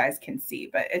know if you guys can see,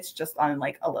 but it's just on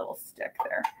like a little stick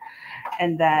there.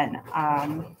 And then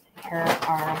here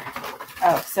are,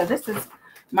 oh, so this is,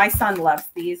 my son loves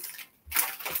these.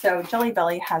 So Jelly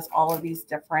Belly has all of these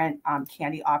different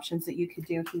candy options that you could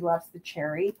do. He loves the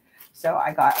cherry. So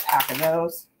I got a pack of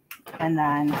those. And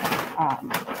then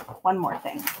one more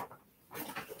thing.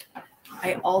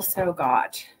 I also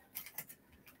got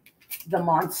the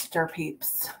Monster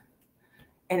Peeps.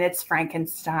 And it's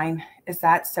Frankenstein. Is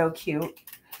that so cute?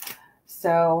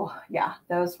 So yeah,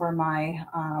 those were my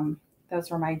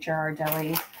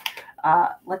Ghirardelli.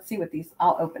 Let's see what these,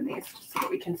 I'll open these just so that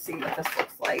we can see what this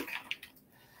looks like.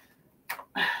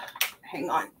 Hang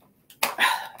on.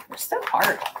 They're so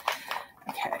hard.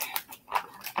 Okay.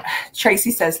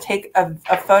 Tracy says, take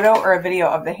a photo or a video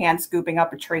of the hand scooping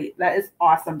up a treat. That is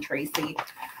awesome, Tracy.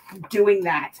 I'm doing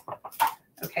that.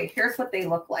 Okay, here's what they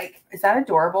look like. Is that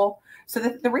adorable? So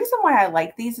the reason why I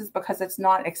like these is because it's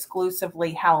not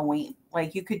exclusively Halloween.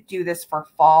 Like you could do this for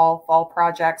fall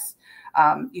projects.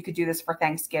 You could do this for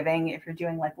Thanksgiving if you're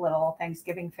doing like little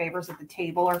Thanksgiving favors at the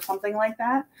table or something like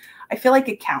that. I feel like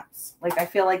it counts. Like I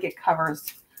feel like it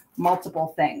covers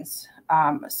multiple things.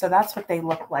 So that's what they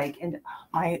look like. And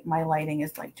my lighting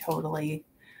is like totally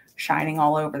shining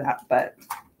all over that. But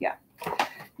yeah,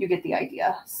 you get the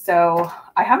idea. So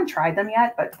I haven't tried them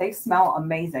yet, but they smell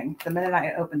amazing. The minute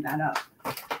I opened that up,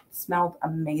 it smelled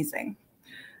amazing.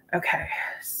 Okay,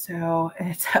 so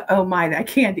it's, oh my, that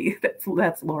candy.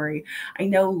 That's Lori. I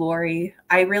know Lori.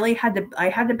 I really had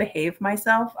to behave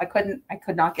myself. I could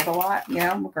not get a lot, you know,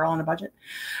 I'm a girl on a budget.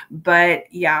 But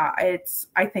yeah,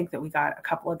 I think that we got a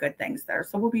couple of good things there.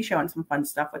 So we'll be showing some fun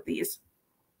stuff with these.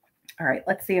 All right,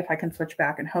 let's see if I can switch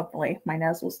back and hopefully my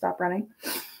nose will stop running.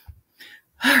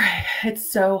 All right, it's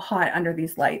so hot under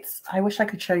these lights. I wish I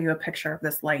could show you a picture of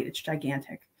this light. It's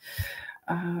gigantic.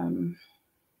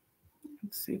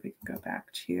 Let's see if we can go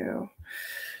back to,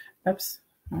 oops,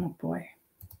 oh boy,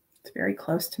 it's very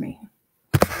close to me.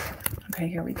 Okay,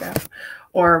 here we go.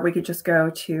 Or we could just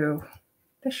go to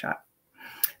this shot.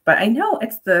 but I know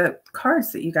it's the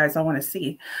cards that you guys all want to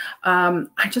see.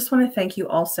 I just want to thank you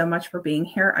all so much for being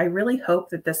here. I really hope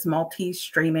that this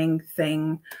multi-streaming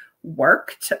thing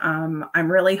worked.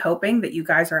 I'm really hoping that you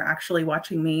guys are actually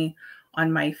watching me on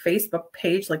my Facebook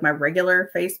page, like my regular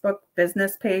Facebook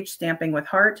business page, Stamping with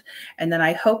Hart. And then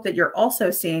I hope that you're also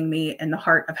seeing me in the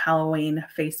Heart of Halloween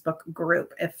Facebook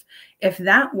group. If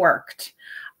that worked,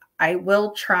 I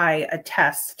will try a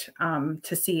test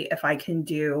to see if I can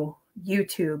do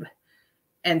YouTube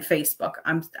and Facebook.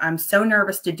 I'm so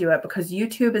nervous to do it because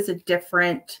YouTube is a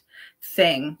different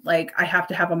thing. Like I have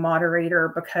to have a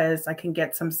moderator because I can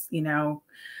get some, you know,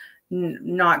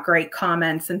 not great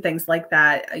comments and things like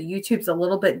that. YouTube's a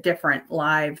little bit different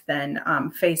live than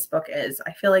Facebook is.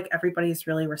 I feel like everybody's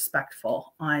really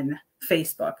respectful on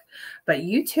Facebook, but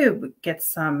YouTube gets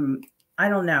some, I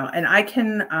don't know. And I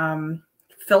can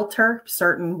filter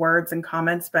certain words and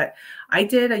comments, but I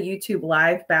did a YouTube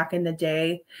live back in the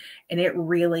day and it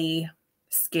really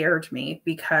scared me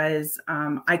because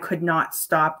I could not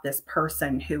stop this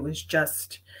person who was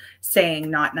just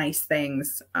saying not nice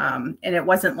things. And it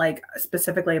wasn't like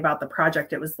specifically about the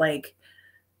project. It was like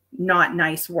not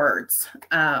nice words,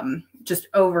 just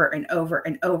over and over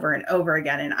and over and over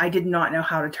again. And I did not know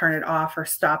how to turn it off or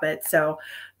stop it. So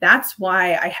that's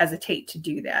why I hesitate to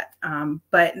do that.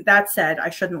 But that said, I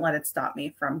shouldn't let it stop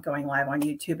me from going live on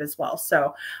YouTube as well.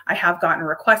 So I have gotten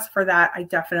requests for that. I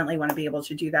definitely want to be able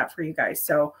to do that for you guys.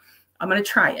 So I'm going to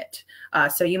try it.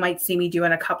 So you might see me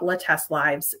doing a couple of test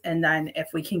lives. And then if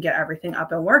we can get everything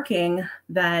up and working,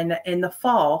 then in the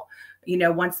fall, you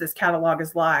know, once this catalog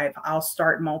is live, I'll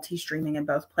start multi-streaming in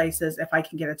both places if I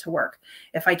can get it to work.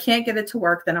 If I can't get it to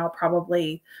work, then I'll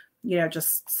probably, you know,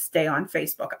 just stay on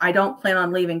Facebook. I don't plan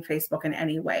on leaving Facebook in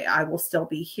any way. I will still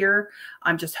be here.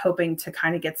 I'm just hoping to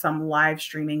kind of get some live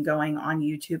streaming going on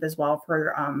YouTube as well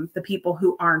for the people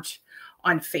who aren't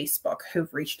on Facebook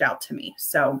who've reached out to me.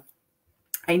 So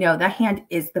I know that hand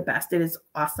is the best. It is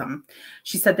awesome.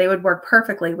 She said they would work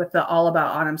perfectly with the All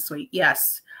About Autumn suite.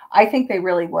 Yes, I think they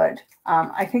really would.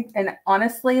 I think, and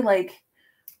honestly, like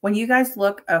when you guys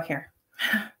look, oh, here,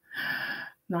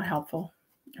 not helpful.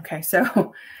 Okay.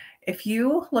 So if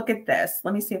you look at this,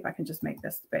 let me see if I can just make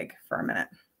this big for a minute.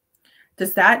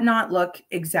 Does that not look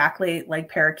exactly like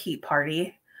Parakeet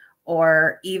Party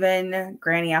or even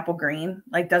Granny Apple Green?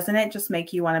 Like, doesn't it just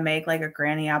make you want to make like a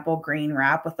Granny Apple Green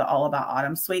wrap with the All About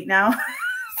Autumn suite now?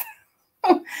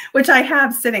 Which I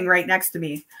have sitting right next to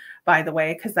me, by the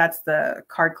way, because that's the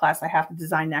card class I have to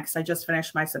design next. I just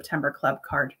finished my September club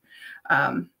card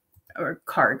or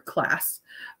card class.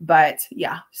 But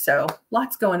yeah, so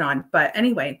lots going on. But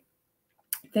anyway,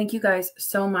 thank you guys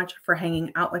so much for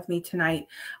hanging out with me tonight.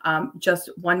 Just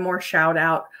one more shout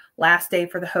out. Last day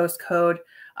for the host code.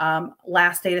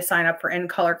 Last day to sign up for In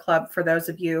Color Club for those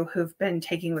of you who've been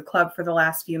taking the club for the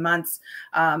last few months.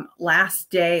 Last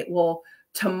day, well,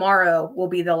 tomorrow will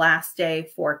be the last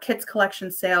day for Kids Collection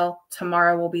sale.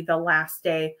 Tomorrow will be the last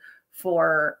day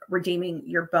for redeeming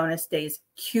your bonus days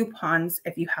coupons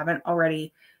if you haven't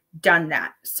already done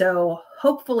that. So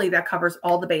hopefully that covers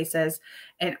all the bases,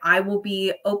 and I will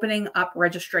be opening up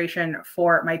registration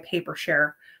for my paper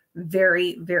share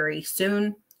very, very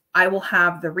soon. I will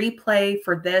have the replay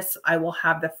for this. I will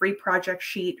have the free project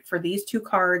sheet for these two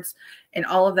cards and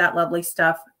all of that lovely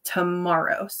stuff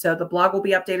tomorrow. So the blog will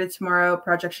be updated tomorrow.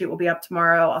 Project sheet will be up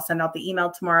tomorrow. I'll send out the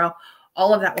email tomorrow.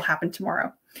 All of that will happen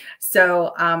tomorrow.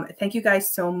 So thank you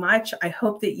guys so much. I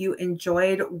hope that you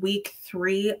enjoyed week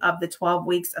 3 of the 12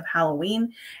 weeks of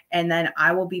Halloween. And then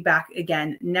I will be back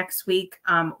again next week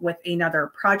with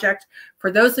another project.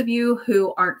 For those of you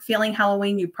who aren't feeling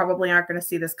Halloween, you probably aren't going to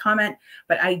see this comment,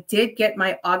 but I did get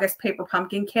my August paper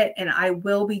pumpkin kit, and I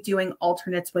will be doing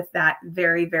alternates with that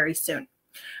very, very soon.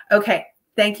 Okay.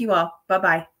 Thank you all.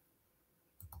 Bye-bye.